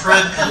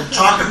 Fred, and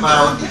talk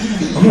about...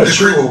 I'm not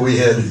sure what we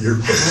had at your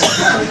place.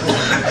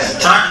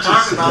 Talk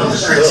about the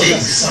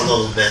critiques a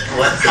little bit.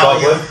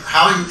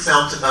 How you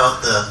felt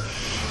about the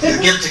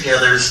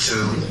get-togethers to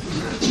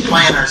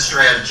plan our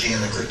strategy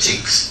and the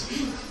critiques.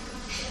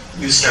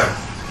 You start.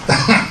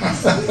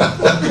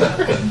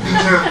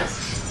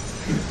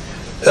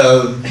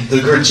 The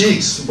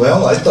critiques.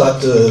 Well, I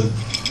thought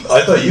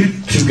you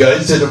two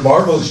guys did a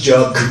marvelous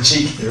job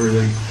critiquing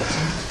everything.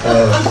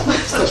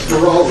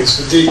 We're always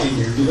critiquing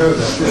you, you know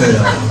that.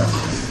 Yeah.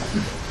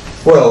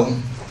 Well,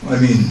 I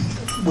mean,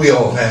 we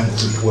all handled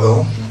it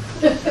well.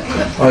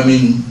 I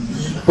mean,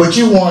 what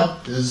you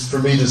want is for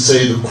me to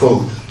say the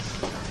quote,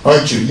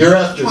 aren't you? You're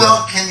after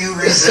Well, can you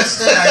resist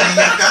it? I mean,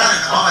 you've got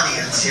an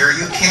audience here.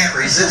 You can't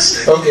resist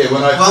it. Okay,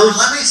 Well,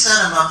 let me set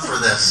him up for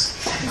this.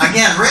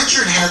 Again,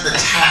 Richard had the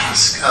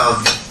task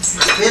of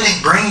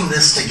bringing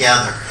this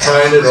together.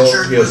 Tying it all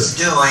Richard together. was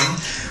doing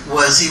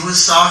was he was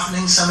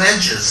softening some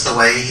edges the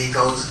way he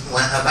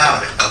went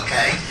about it,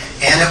 okay?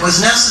 And it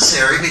was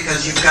necessary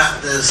because you've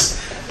got this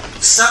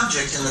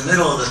subject in the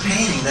middle of the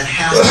painting that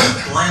has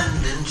to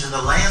blend into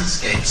the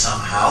landscape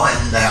somehow,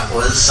 and that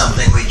was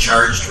something we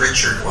charged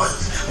Richard with.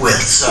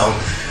 So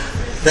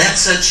that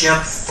sets you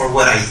up for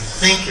what I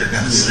think you're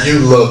going to say. You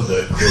love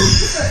that quote.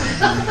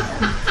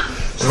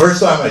 The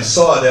first time I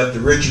saw it after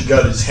Richard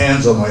got his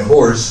hands on my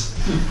horse,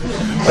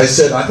 I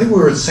said, I think we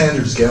were at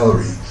Sanders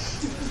Gallery,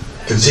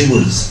 because he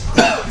was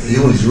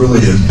really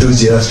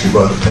enthusiastic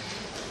about it.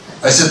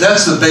 I said,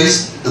 that's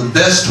the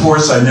best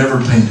horse I never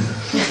painted.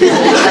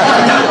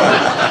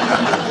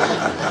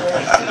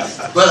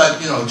 But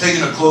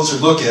taking a closer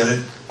look at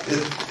it,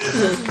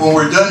 when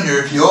we're done here,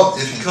 if you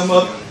come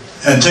up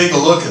and take a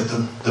look at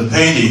the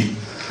painting,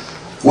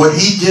 what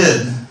he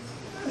did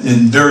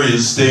in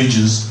various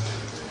stages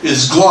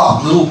is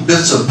glob little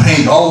bits of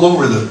paint all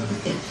over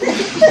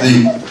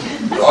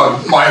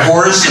my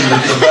horse and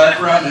the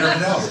background and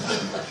everything else.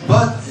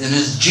 But in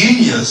his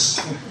genius,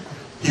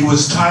 he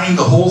was tying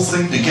the whole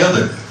thing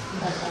together.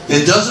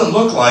 It doesn't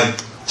look like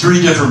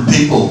 3 different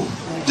people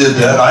did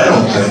that, I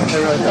don't think.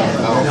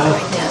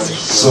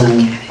 So,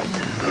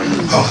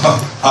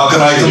 how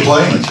can I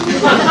complain?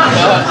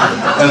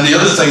 And the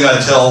other thing I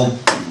tell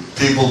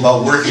people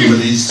about working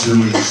with these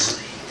two is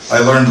I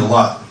learned a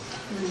lot.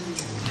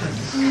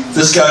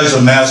 This guy's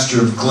a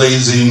master of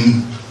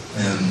glazing,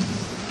 and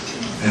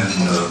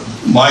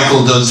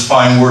Michael does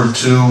fine work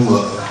too,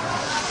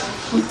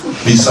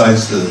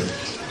 besides the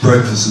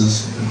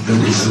breakfasts that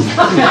we do.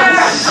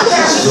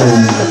 So,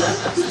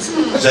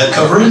 does that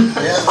cover it?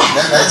 Yeah,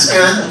 that's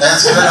good.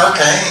 That's good.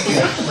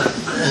 Okay.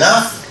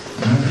 Enough?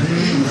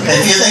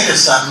 If you think of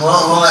something,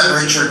 we'll let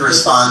Richard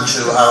respond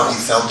to how he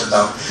felt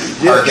about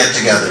our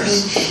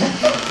get-togethers.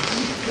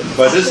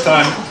 By this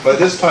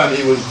time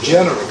he was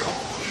general.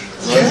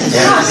 Yeah.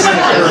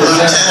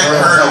 Lieutenant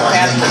Colonel,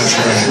 I think he's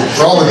saying.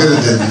 For all the good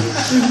it did me.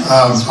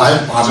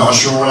 I'm not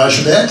sure what I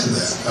should add to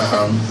that.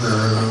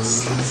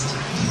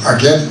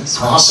 Again,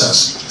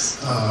 process.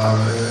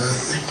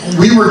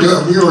 We were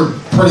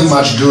pretty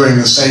much doing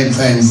the same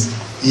thing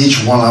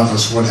each one of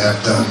us would have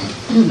done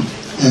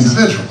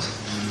individually.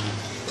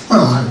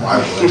 Well, I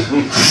would.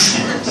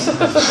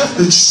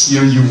 It's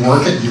you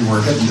work it,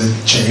 and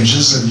it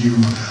changes, and you.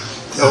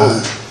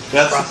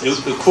 That's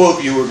the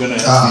quote you were going to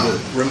ask me to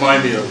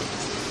remind me of.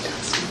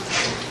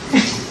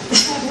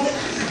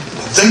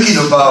 Thinking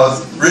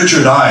about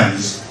Richard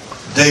Iams,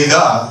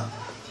 Degas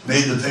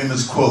made the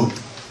famous quote,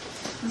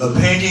 "A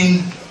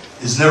painting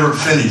is never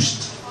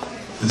finished,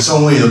 it's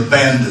only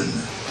abandoned."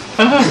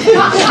 And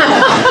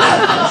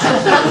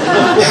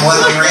when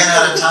we ran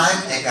out of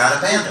time, it got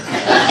abandoned.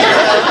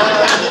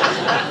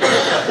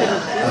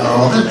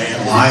 Oh,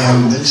 they're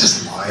lying. They're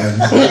just lying.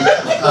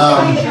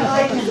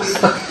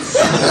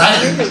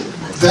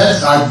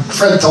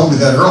 Fred told me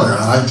that earlier,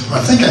 and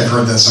I think I've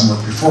heard that somewhere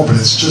before, but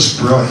it's just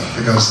brilliant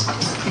because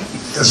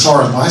as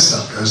far as my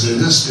stuff goes, it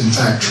is in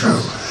fact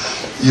true.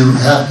 You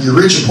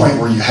reach a point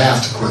where you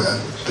have to quit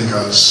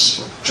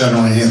because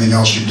generally anything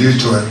else you do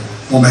to it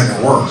will make it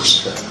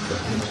worse.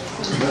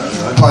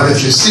 But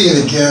if you see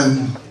it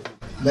again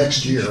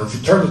next year, if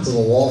you turn it to the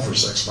wall for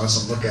 6 months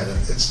and look at it,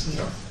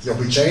 you'll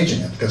be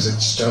changing it because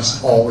it's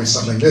just always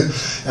something new.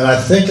 And I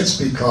think it's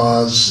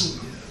because,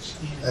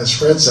 as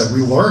Fred said,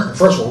 we learned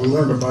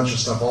a bunch of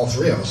stuff, all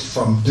 3 of us,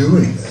 from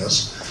doing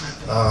this.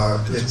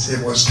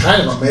 It was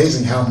kind of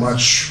amazing how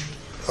much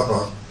of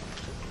a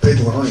big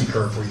learning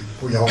curve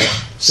we all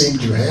seem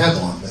to have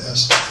on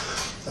this.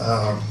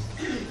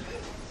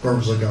 Where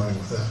was I going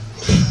with that?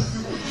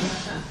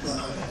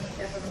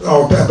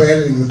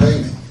 Abandoning the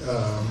painting.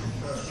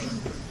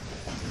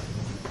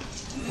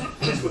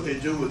 That's what they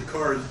do with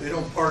cars. They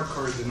don't park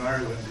cars in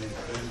Ireland.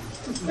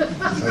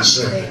 I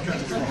see.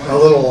 A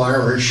little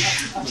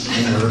Irish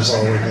humor is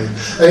all we need.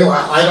 Anyway,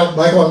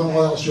 Michael,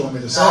 what else do you want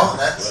me to say? No,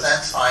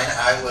 that's fine.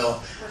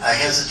 I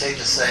hesitate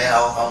to say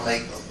I'll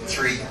make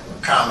 3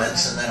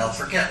 comments and then I'll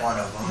forget one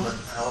of them, but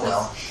oh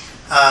well.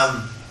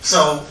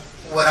 So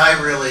what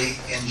I really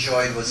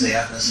enjoyed was the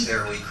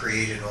atmosphere we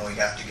created when we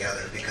got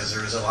together, because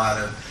there was a lot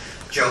of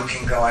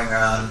joking going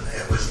on.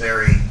 It was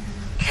very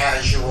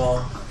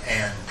casual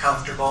and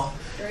comfortable,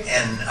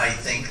 and I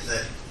think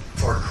that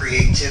for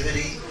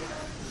creativity,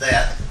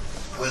 that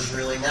was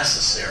really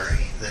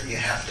necessary, that you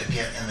have to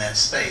get in that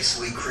space.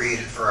 We create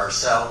it for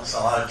ourselves. A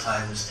lot of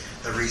times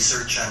the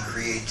research on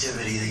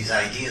creativity, these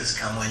ideas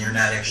come when you're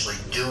not actually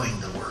doing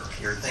the work.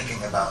 You're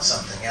thinking about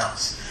something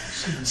else.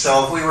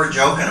 So if we were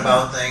joking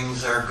about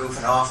things or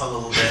goofing off a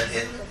little bit,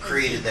 it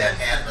created that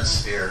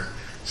atmosphere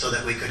so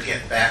that we could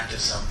get back to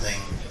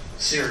something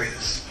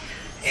serious.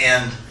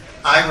 And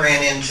I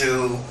ran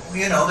into,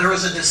 there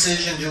was a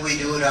decision, do we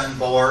do it on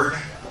board?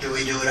 Do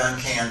we do it on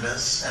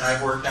canvas? And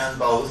I've worked on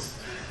both.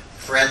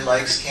 Fred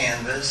likes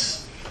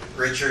canvas,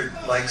 Richard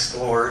likes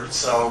board.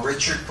 So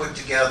Richard put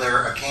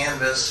together a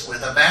canvas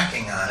with a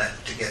backing on it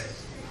to get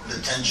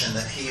the tension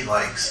that he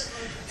likes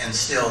and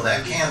still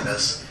that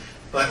canvas.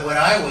 But what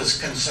I was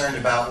concerned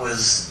about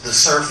was the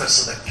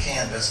surface of the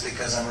canvas,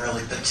 because I'm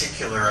really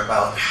particular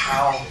about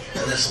how,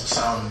 and this will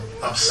sound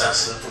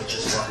obsessive, which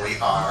is what we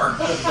are,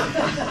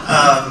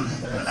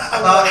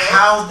 about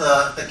how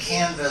the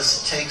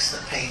canvas takes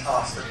the paint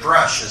off the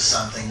brush is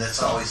something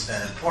that's always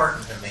been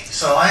important to me.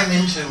 So I'm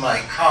into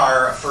my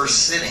car, a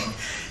first sitting,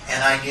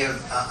 and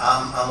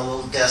I'm a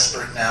little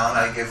desperate now, and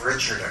I give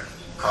Richard a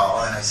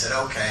call, and I said,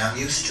 okay, I'm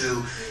used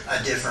to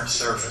a different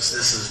surface.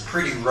 This is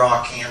pretty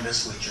raw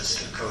canvas with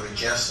just a coat of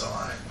gesso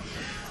on it.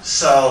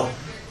 So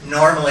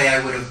normally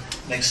I would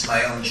have mixed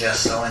my own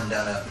gesso and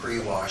done a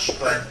pre-wash,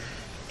 but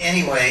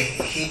anyway,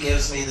 he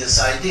gives me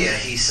this idea.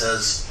 He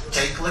says,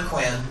 take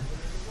liquin,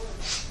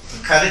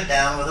 cut it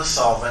down with a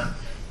solvent,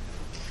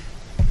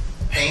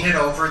 paint it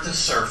over the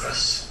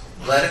surface,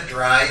 let it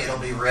dry, it'll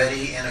be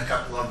ready in a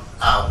couple of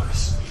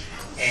hours.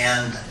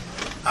 And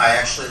I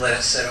actually let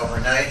it sit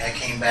overnight. I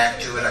came back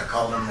to it, I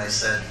called him and I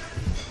said,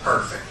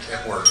 perfect,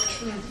 it worked.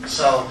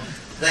 So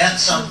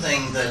that's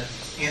something that,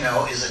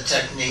 is a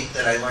technique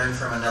that I learned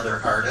from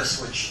another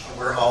artist, which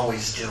we're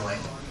always doing.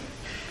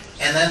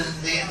 And then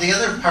the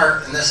other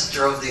part, and this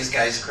drove these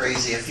guys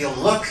crazy, if you'll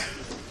look,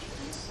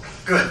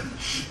 good.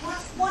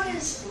 What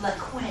is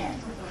liquin?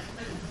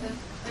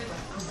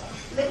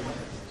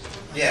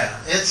 Yeah,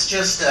 it's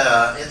just,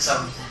 it's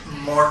a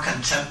more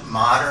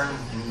modern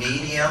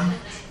medium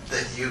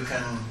that you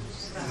can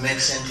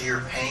mix into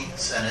your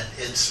paints, and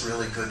it's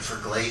really good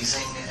for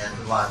glazing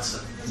and lots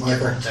of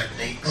different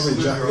techniques.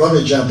 Let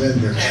me jump in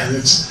here. Yeah.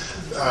 It's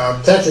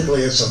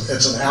technically it's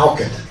an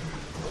alkyd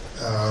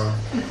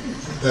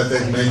that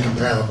they've made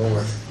compatible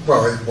with.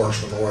 Well, it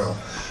works with oil,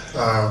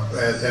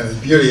 and the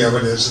beauty of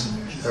it is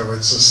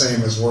it's the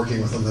same as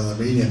working with another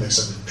medium,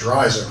 except it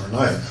dries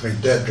overnight. I mean,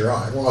 dead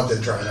dry. Well, it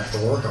did dry enough to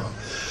work on.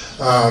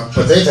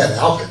 But they've had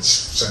alkyds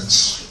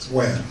since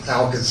when?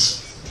 Alkyds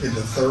in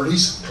the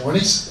 30s,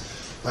 20s,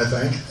 I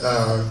think.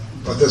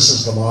 But this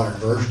is the modern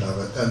version of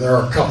it, and there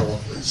are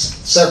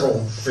several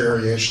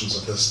variations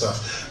of this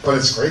stuff. But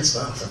it's great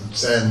stuff,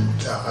 and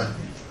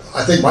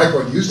I think Mike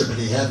would have used it, but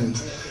he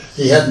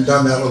hadn't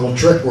done that little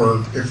trick where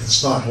if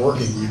it's not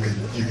working,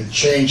 you can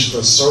change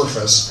the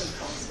surface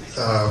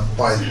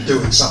by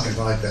doing something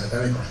like that.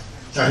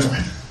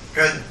 Anyway.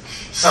 Good.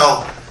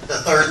 So the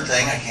third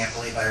thing, I can't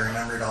believe I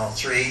remembered all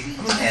 3,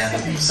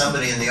 and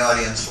somebody in the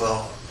audience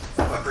will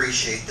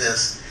appreciate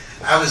this.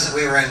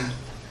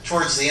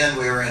 Towards the end,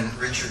 we were in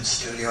Richard's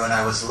studio, and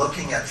I was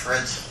looking at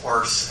Fred's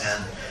horse,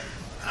 and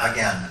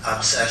again,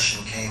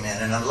 obsession came in,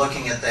 and I'm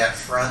looking at that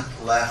front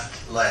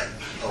left leg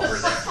over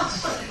there.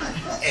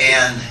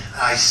 And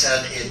I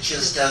said, it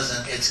just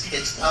doesn't,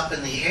 it's up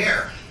in the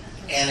air.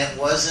 And it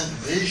wasn't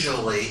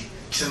visually,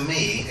 to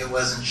me, it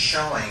wasn't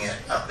showing it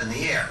up in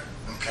the air,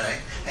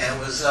 okay? And it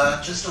was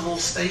just a little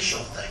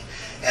spatial thing.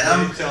 And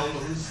I'm telling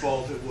them whose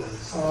fault it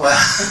was.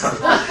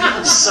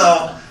 Well,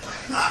 so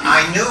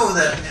I knew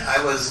that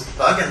I was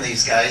bugging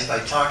these guys by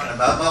talking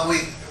about, but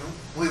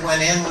we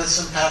went in with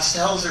some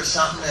pastels or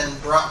something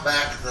and brought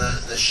back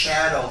the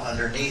shadow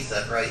underneath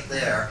it right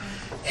there,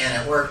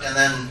 and it worked. And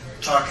then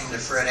talking to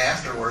Fred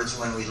afterwards,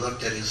 when we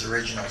looked at his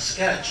original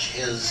sketch,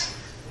 his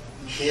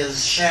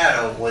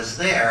shadow was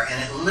there,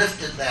 and it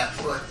lifted that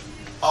foot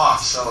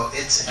off, so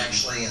it's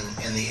actually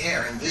in the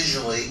air. And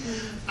visually,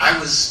 I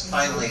was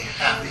finally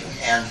happy.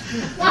 And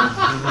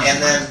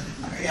then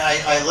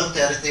I looked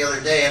at it the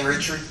other day, and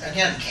Richard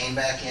again came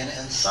back in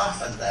and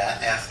softened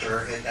that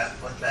after it got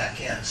put back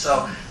in.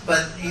 So,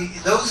 but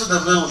those are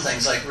the little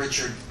things, like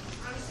Richard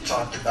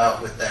talked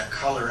about with that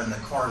color in the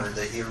corner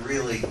that you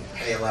really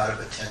pay a lot of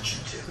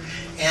attention to.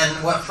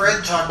 And what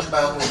Fred talked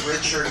about with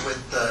Richard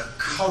with the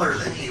color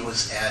that he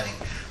was adding,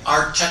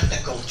 our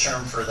technical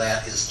term for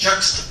that is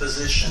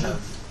juxtaposition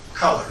of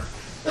color.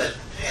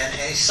 And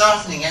he's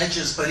softening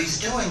edges, but he's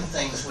doing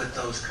things with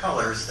those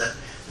colors that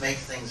make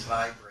things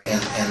vibrate in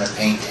the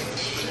painting.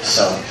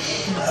 So,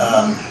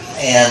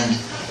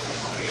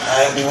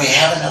 do we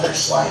have another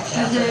slide,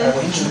 Catherine? Are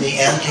we to the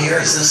end here?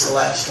 Is this the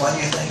last one,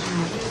 you think?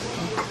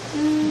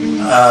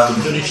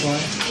 Finish line?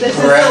 This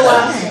is the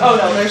last, oh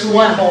no, there's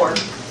one more.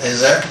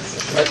 Is there?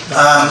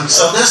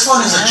 So this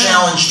one is a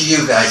challenge to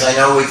you guys. I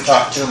know we've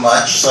talked too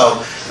much,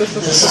 so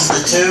this is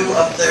the two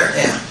up there.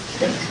 Yeah.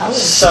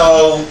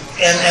 So,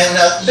 and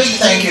a big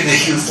thank you to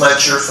Hugh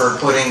Fletcher for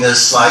putting this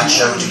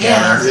slideshow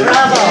together. Yes,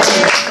 bravo.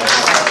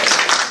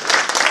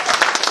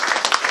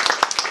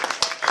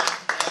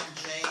 And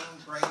Jane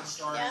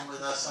brainstorming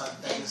with us on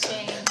things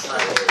and trying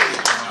to keep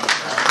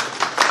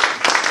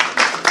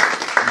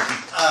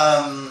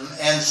them.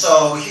 And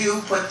so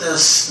Hugh put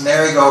this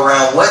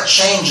merry-go-round. What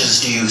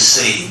changes do you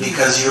see?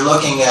 Because you're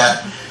looking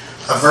at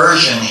a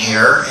version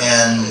here,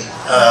 and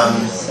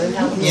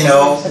you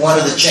know, one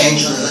of the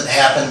changes that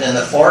happened in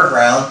the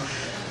foreground,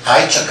 I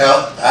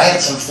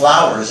had some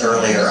flowers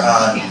earlier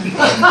on in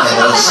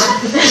those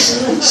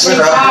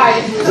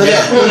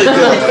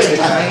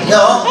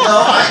No,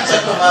 I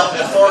took them out in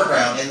the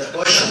foreground in the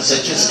bushes.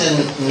 It just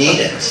didn't need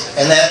it.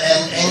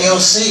 And you'll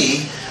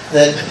see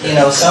that, you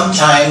know,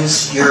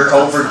 sometimes you're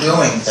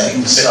overdoing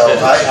things. So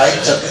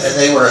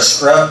they were a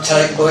scrub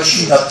type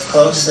bush up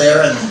close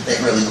there, and they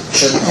really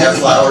shouldn't have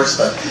flowers,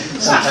 but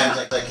sometimes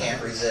I can't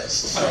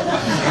resist.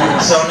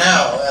 So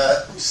now,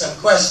 some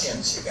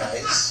questions, you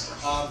guys.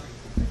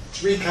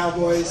 3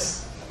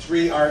 cowboys,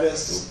 3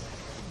 artists.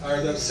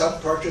 Are those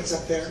self-portraits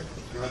up there?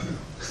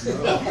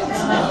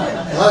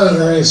 Not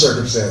under any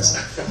circumstance.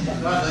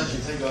 Not unless you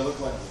think I look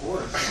like a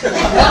horse.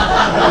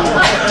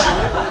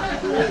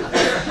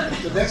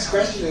 The next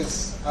question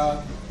is,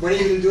 when are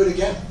you going to do it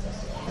again?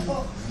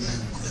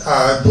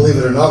 Believe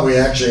it or not, we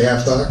actually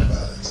have talked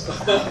about it.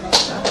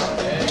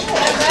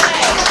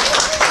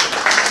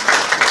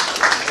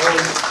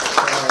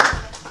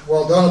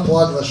 Well, don't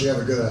applaud unless you have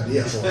a good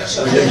idea for us.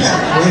 We need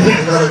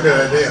another good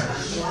idea.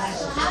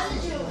 So how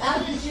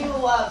did you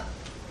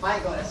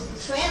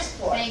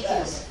transport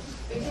this?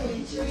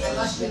 Between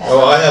trees?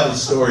 Oh, I have a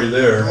story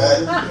there.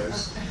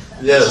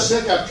 Yes.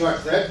 Pickup truck,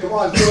 Fred. Come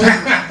on, do it.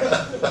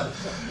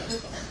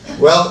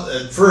 Well,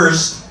 at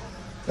first,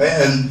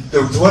 and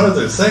there was one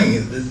other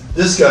thing.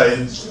 This guy,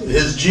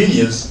 his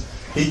genius,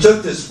 he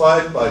took this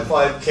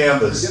 5x5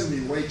 canvas. You're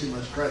giving me way too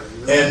much credit.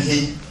 And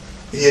he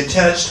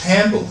attached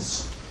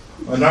handles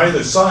on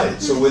either side.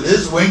 So with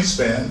his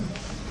wingspan,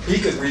 he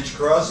could reach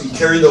across and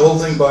carry the whole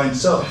thing by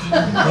himself.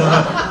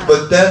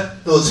 But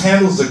those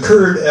handles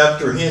occurred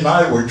after he and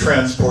I were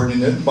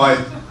transporting it, my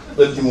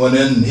lifting one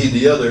end and he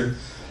the other,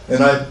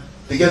 and I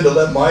began to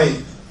let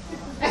my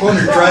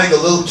pointer drag a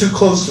little too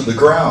close to the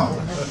ground.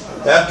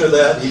 After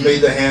that, he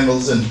made the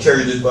handles and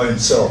carried it by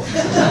himself.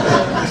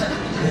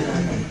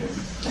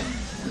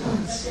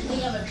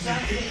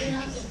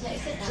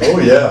 Oh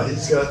yeah,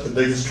 he's got the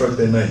biggest truck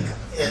they make.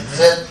 It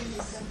fit,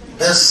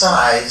 this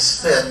size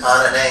fit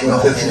on an angle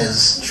in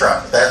his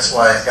truck. That's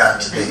why it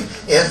got to be.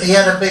 If he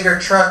had a bigger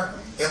truck,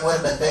 it would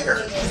have been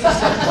bigger.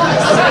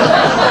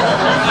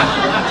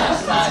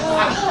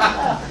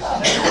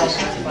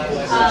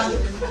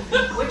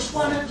 Which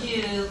one of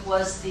you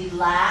was the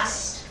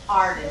last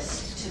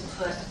artist to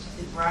put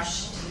the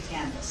brush to the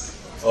canvas?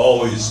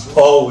 Always.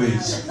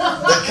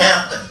 The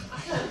captain.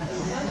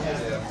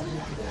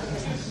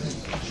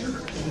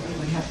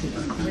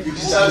 You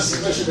decided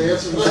sufficient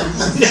answer?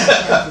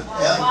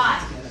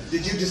 Why?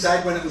 Did you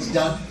decide when it was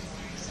done?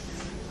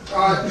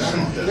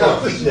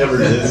 No. Never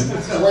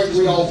did.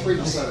 We all 3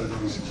 decided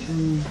it was.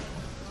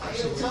 Are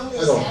you totally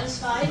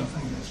satisfied?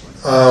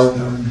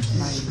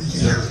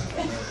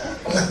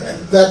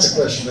 That's a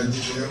question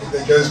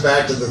that goes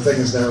back to the thing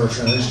is never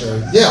finished.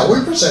 Yeah, we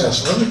were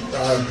satisfied.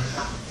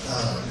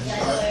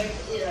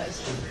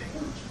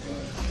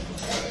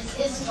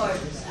 It's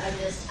gorgeous.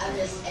 I'm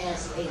just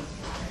asking.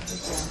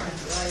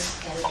 Royce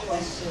had a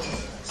question.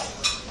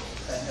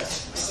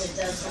 It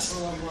does have a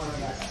little more of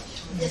it.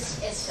 It's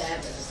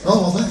fabulous. Oh,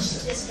 well, thanks.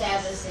 It's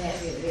fabulous to have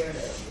you here to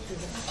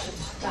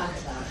talk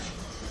about it.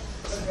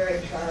 We're very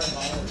proud of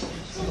all of you.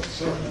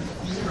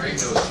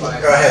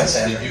 Go ahead,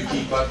 Sam. Did you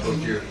keep up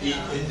with your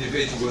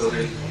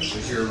individually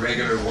with your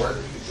regular work?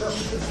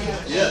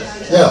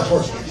 Yes. Yeah, of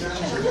course.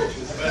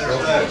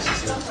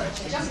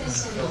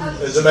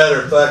 As a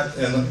matter of fact,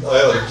 and I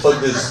ought to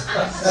plug this,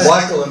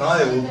 Michael and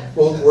I were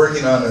both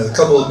working on a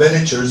couple of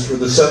miniatures for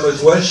the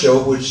Settlers West show,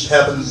 which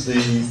happens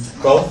the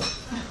 12th.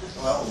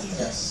 Well,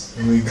 yes.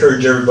 And we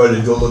encourage everybody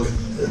to go look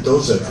at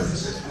those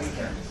efforts.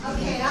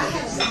 Okay, I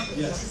have something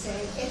to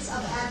say. It's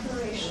of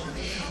admiration.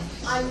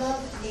 I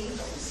love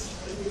angles.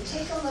 If you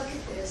take a look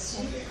at this,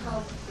 you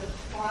have the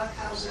block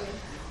housing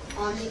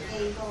on the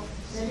angle,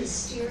 then the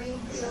steering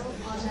wheel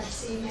on that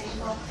same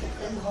angle,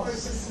 then the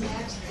horse's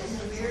neck, and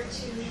the rear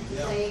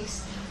 2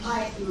 legs.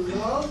 I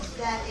love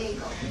that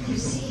angle. You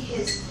see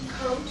his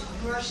coat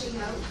brushing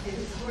out and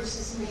the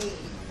horse's mane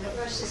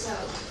brushes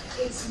out.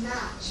 It's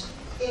matched.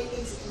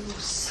 It's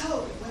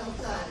so well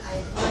done. I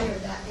admire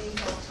that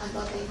angle. I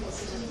love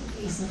angles in any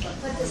piece.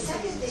 But the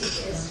second thing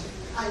is,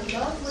 I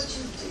love what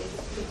you did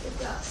with the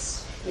dust.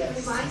 It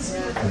reminds me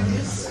of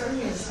Ruth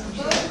Circus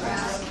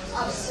photograph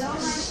of so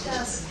much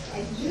dust,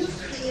 and you've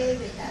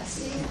created that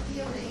same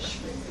feeling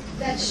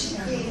that she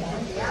gave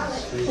in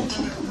reality on the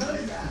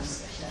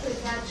photographs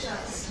with that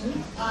dust.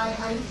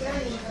 I'm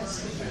very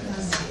impressed with your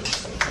dust.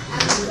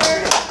 And the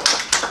third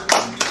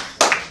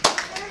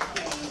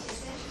thing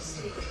is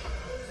interesting.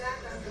 In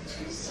fact, on the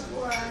two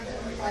soar on the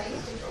light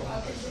and go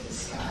up into the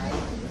sky.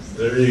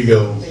 There you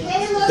go.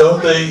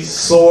 Don't they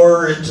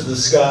soar into the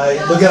sky?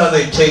 Look how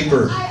they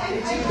taper.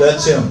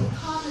 That's him.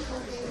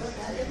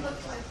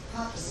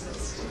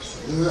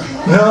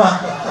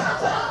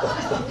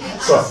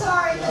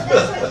 Sorry, but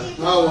that's what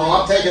people. Oh, well,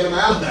 I'm taking them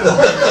out now.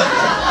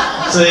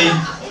 See?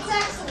 It's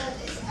excellent.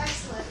 It's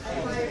excellent. I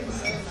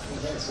admire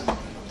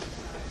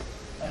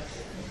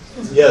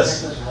it.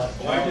 Yes.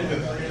 Why did the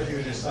three of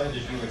you decide to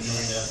do a joint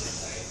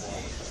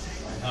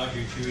effort? And how did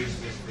you choose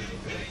this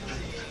particular?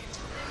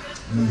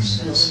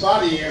 The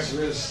spotty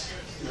answer is,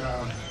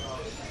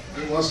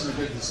 it wasn't a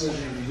big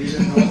decision. We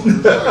didn't know what we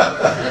were doing.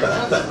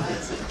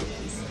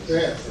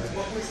 Yeah,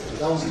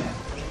 that was not.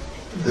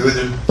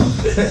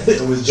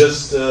 It was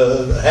just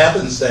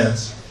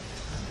happenstance.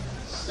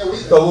 Yeah,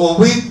 Well,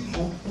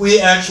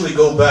 we actually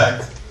go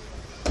back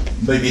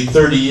maybe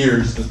 30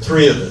 years, the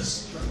three of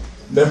us,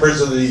 members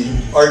of the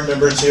art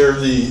members here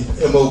of the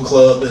MO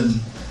Club,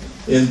 and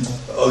in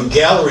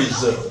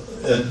galleries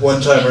at one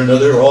time or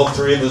another. All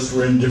three of us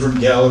were in different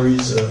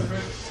galleries,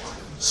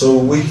 so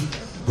we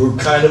were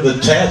kind of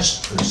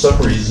attached for some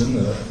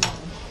reason,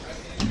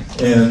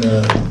 and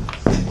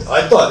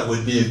I thought it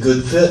would be a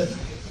good fit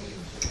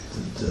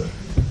that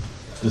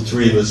the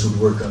three of us would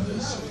work on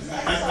this.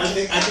 I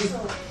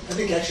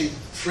think actually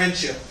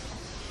friendship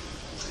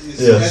is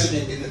Yes.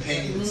 evident in the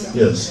painting itself.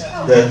 Yes,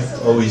 that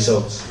always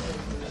helps.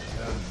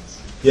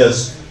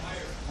 Yes.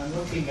 I'm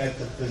looking at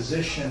the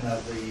position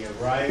of the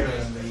rider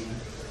and the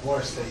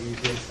horse that you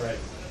did, Fred.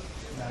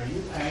 Now, are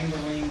you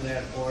angling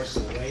that horse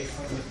away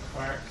from the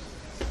cart,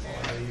 or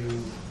are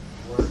you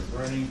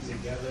running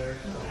together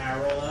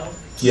parallel?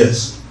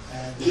 Yes.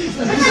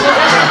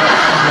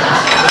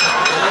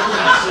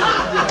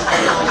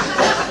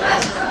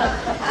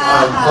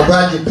 I'm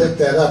glad you picked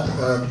that up.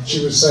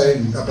 She was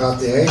saying about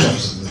the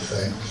angles and the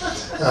thing.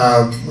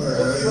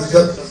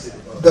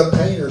 The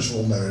painters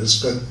will notice,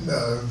 but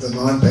the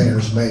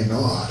non-painters may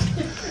not.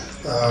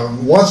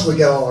 Once we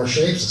get all our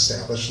shapes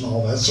established and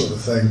all that sort of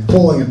thing,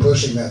 pulling and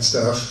pushing that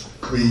stuff,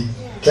 we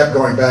kept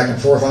going back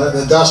and forth on it. And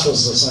the dust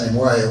was the same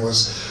way. It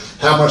was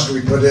how much do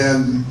we put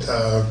in?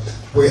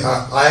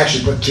 I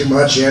actually put too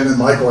much in, and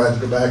Michael had to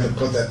go back and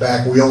put that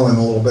back wheel in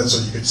a little bit so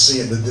you could see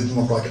it. It didn't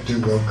look like a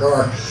two-wheel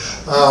car.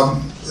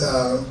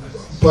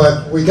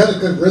 But we got a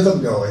good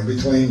rhythm going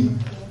between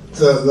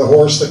the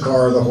horse, the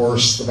car, the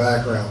horse, the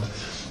background.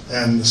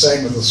 And the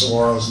same with the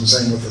saguaros and the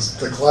same with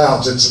the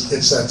clouds. It's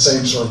that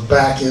same sort of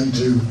back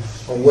into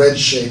a wedge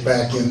shape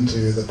back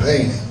into the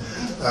painting,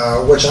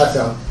 which I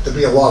found to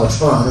be a lot of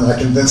fun, and I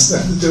convinced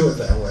them to do it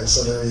that way.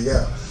 So there you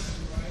go.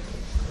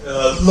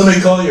 Let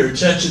me call your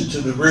attention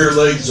to the rear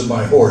legs of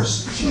my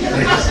horse.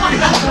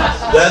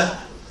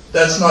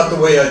 That's not the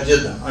way I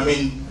did them. I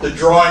mean, the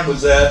drawing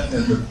was that,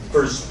 and the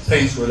first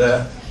paints were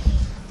that.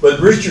 But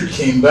Richard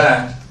came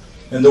back,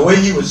 and the way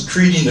he was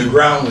treating the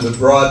ground with a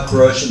broad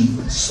brush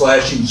and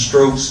slashing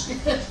strokes,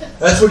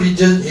 that's what he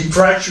did. He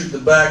fractured the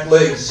back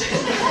legs of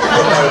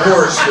my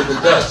horse with the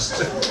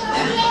dust.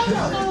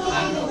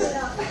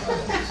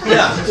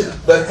 Yeah,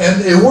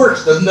 and it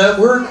works. Doesn't that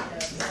work?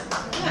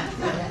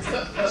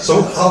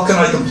 So how can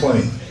I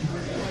complain?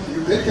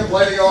 You've been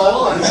complaining all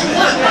along.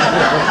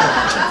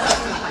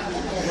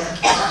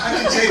 I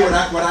can tell you what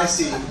I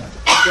see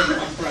from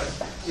up front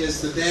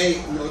is the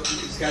day,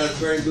 he's got a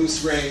very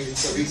loose rein, and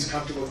so he's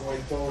comfortable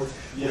going forward.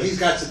 Yes. Well, he's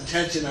got some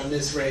tension on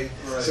this rein,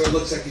 right. So it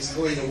looks like he's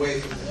pulling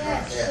away from the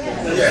car.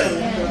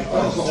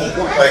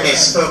 Like he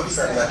spooked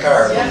from the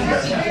car.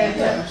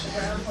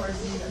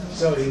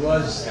 So he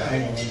was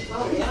angling.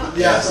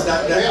 Yeah, so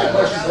that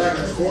question back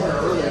in the corner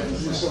earlier.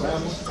 There's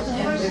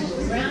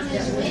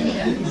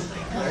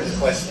a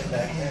question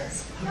back there.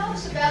 Tell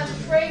us about the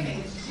framing.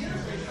 It's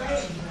beautifully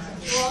framed.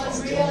 You all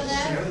agree on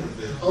that?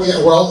 Oh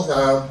yeah,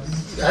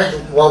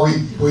 well, we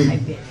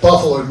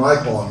buffaloed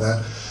Michael on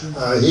that.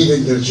 He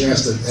didn't get a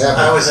chance to have it.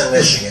 I was in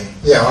Michigan.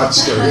 Yeah,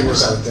 that's true. He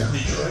was out of town.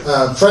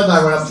 Fred and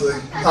I went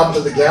up to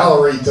the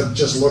gallery to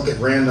just look at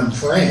random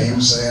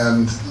frames,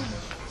 and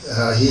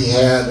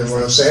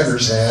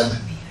Sanders had,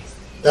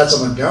 that's a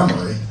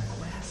Montgomery,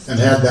 and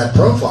had that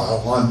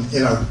profile on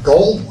in a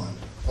gold one.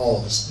 All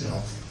of us,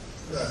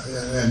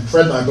 and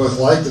Fred and I both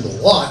liked it a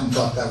lot and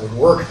thought that would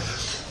work.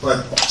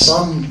 But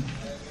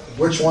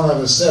which one of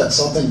us said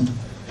something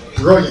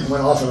brilliant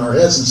went off in our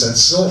heads and said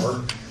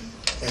silver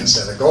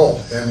instead of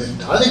gold,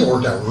 and I think it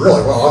worked out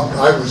really well.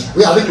 I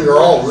think we were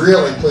all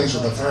really pleased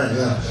with the frame.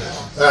 Yeah.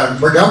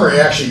 Montgomery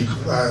actually,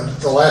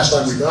 the last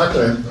time we talked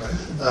to him,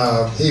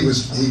 he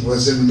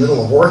was in the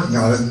middle of working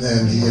on it,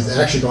 and he had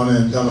actually gone in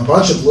and done a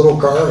bunch of little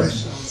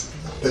carvings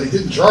that he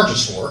didn't charge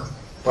us for,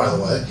 by the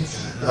way,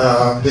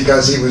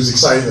 because he was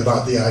excited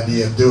about the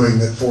idea of doing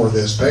it for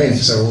this painting.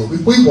 So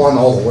we won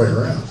all the way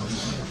around.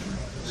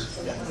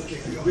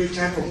 We have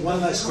time for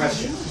one last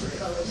question.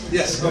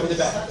 Yes, go in the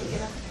back.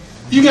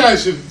 You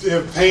guys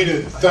have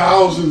painted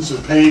thousands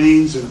of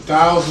paintings and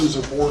thousands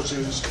of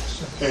horses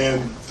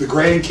and the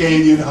Grand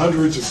Canyon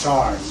hundreds of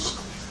times.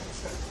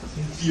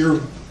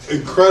 You're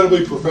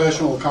incredibly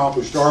professional,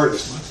 accomplished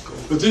artists.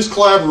 But this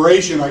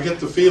collaboration, I get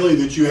the feeling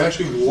that you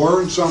actually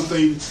learned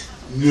something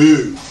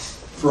new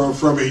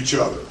from each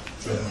other.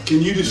 Yeah.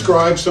 Can you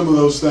describe some of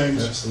those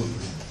things?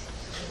 Absolutely.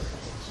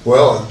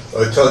 Well,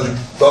 I told you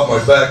about my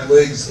back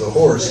legs, the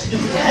horse.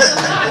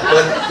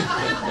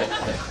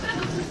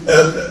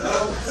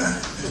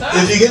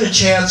 If you get a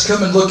chance,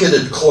 come and look at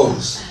it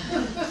close.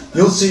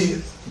 You'll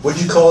see, what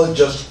you call it,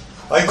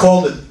 I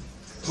called it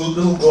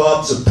little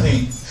globs of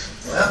paint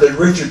that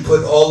Richard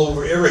put all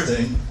over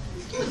everything,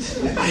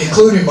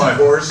 including my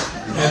horse,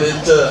 and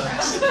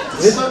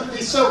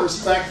He's so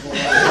respectful.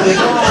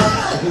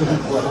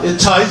 it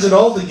ties it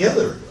all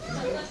together.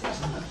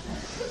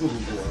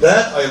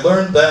 I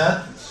learned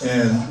that,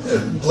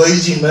 and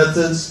glazing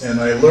methods, and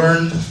I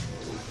learned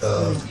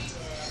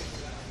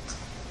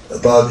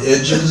about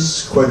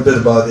edges, quite a bit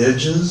about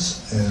edges,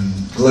 and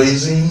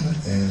glazing,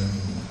 and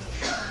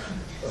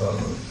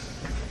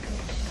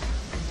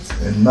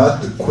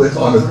not to quit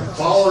on it.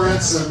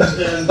 Tolerance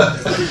and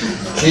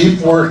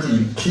Keep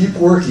working, keep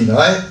working.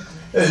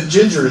 And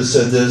Ginger has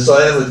said this,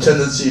 I have a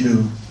tendency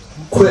to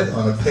quit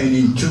on a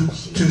painting too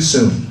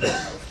soon.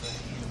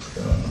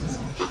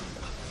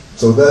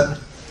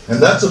 And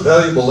that's a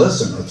valuable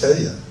lesson, I'll tell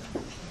you.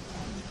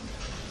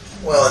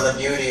 Well, and the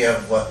beauty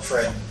of what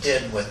Fred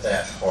did with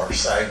that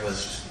horse, I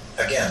was,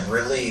 again,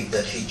 relieved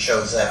that he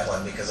chose that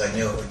one because I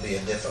knew it would be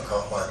a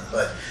difficult one.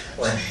 But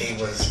when he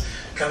was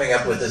coming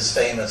up with his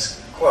famous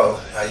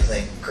quote, I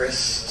think Chris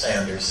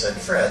Sanders said,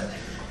 Fred,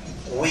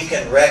 we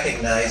can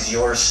recognize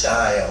your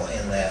style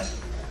in that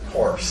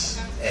horse,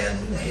 and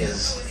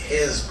his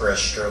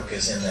brushstroke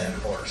is in that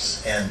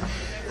horse. And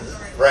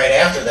right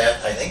after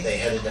that, I think they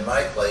headed to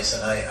my place,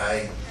 and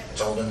I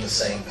told him the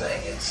same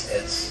thing.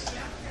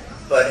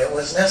 But it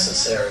was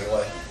necessary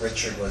what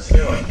Richard was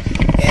doing.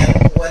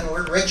 And when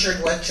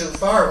Richard went too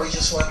far, we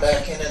just went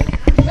back in and...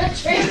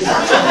 That's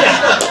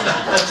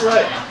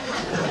right.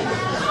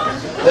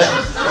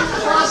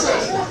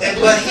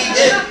 But he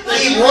did.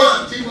 He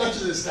won. Too much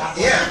of this stuff.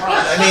 Yeah.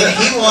 I mean,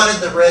 he wanted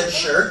the red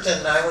shirt,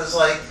 and I was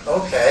like,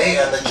 okay.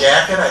 And the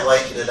jacket, I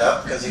lightened it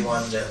up because he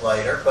wanted it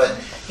lighter. But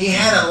he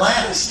had it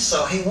last,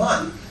 so he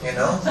won. You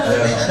know. I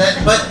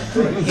mean, but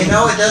you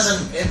know, it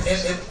doesn't.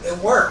 It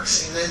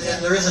works.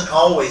 There isn't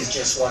always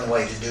just one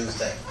way to do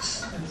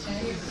things.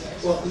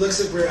 Well, it looks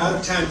like we're out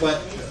of time,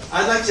 but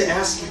I'd like to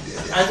ask you,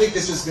 I think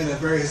this has been a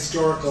very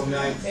historical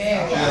night.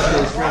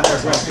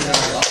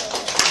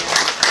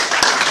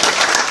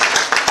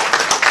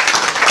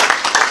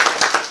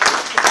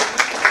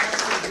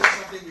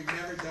 Something we've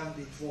never done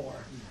before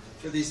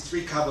for these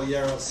three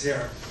caballeros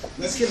here.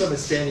 Let's give them a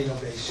standing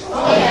ovation.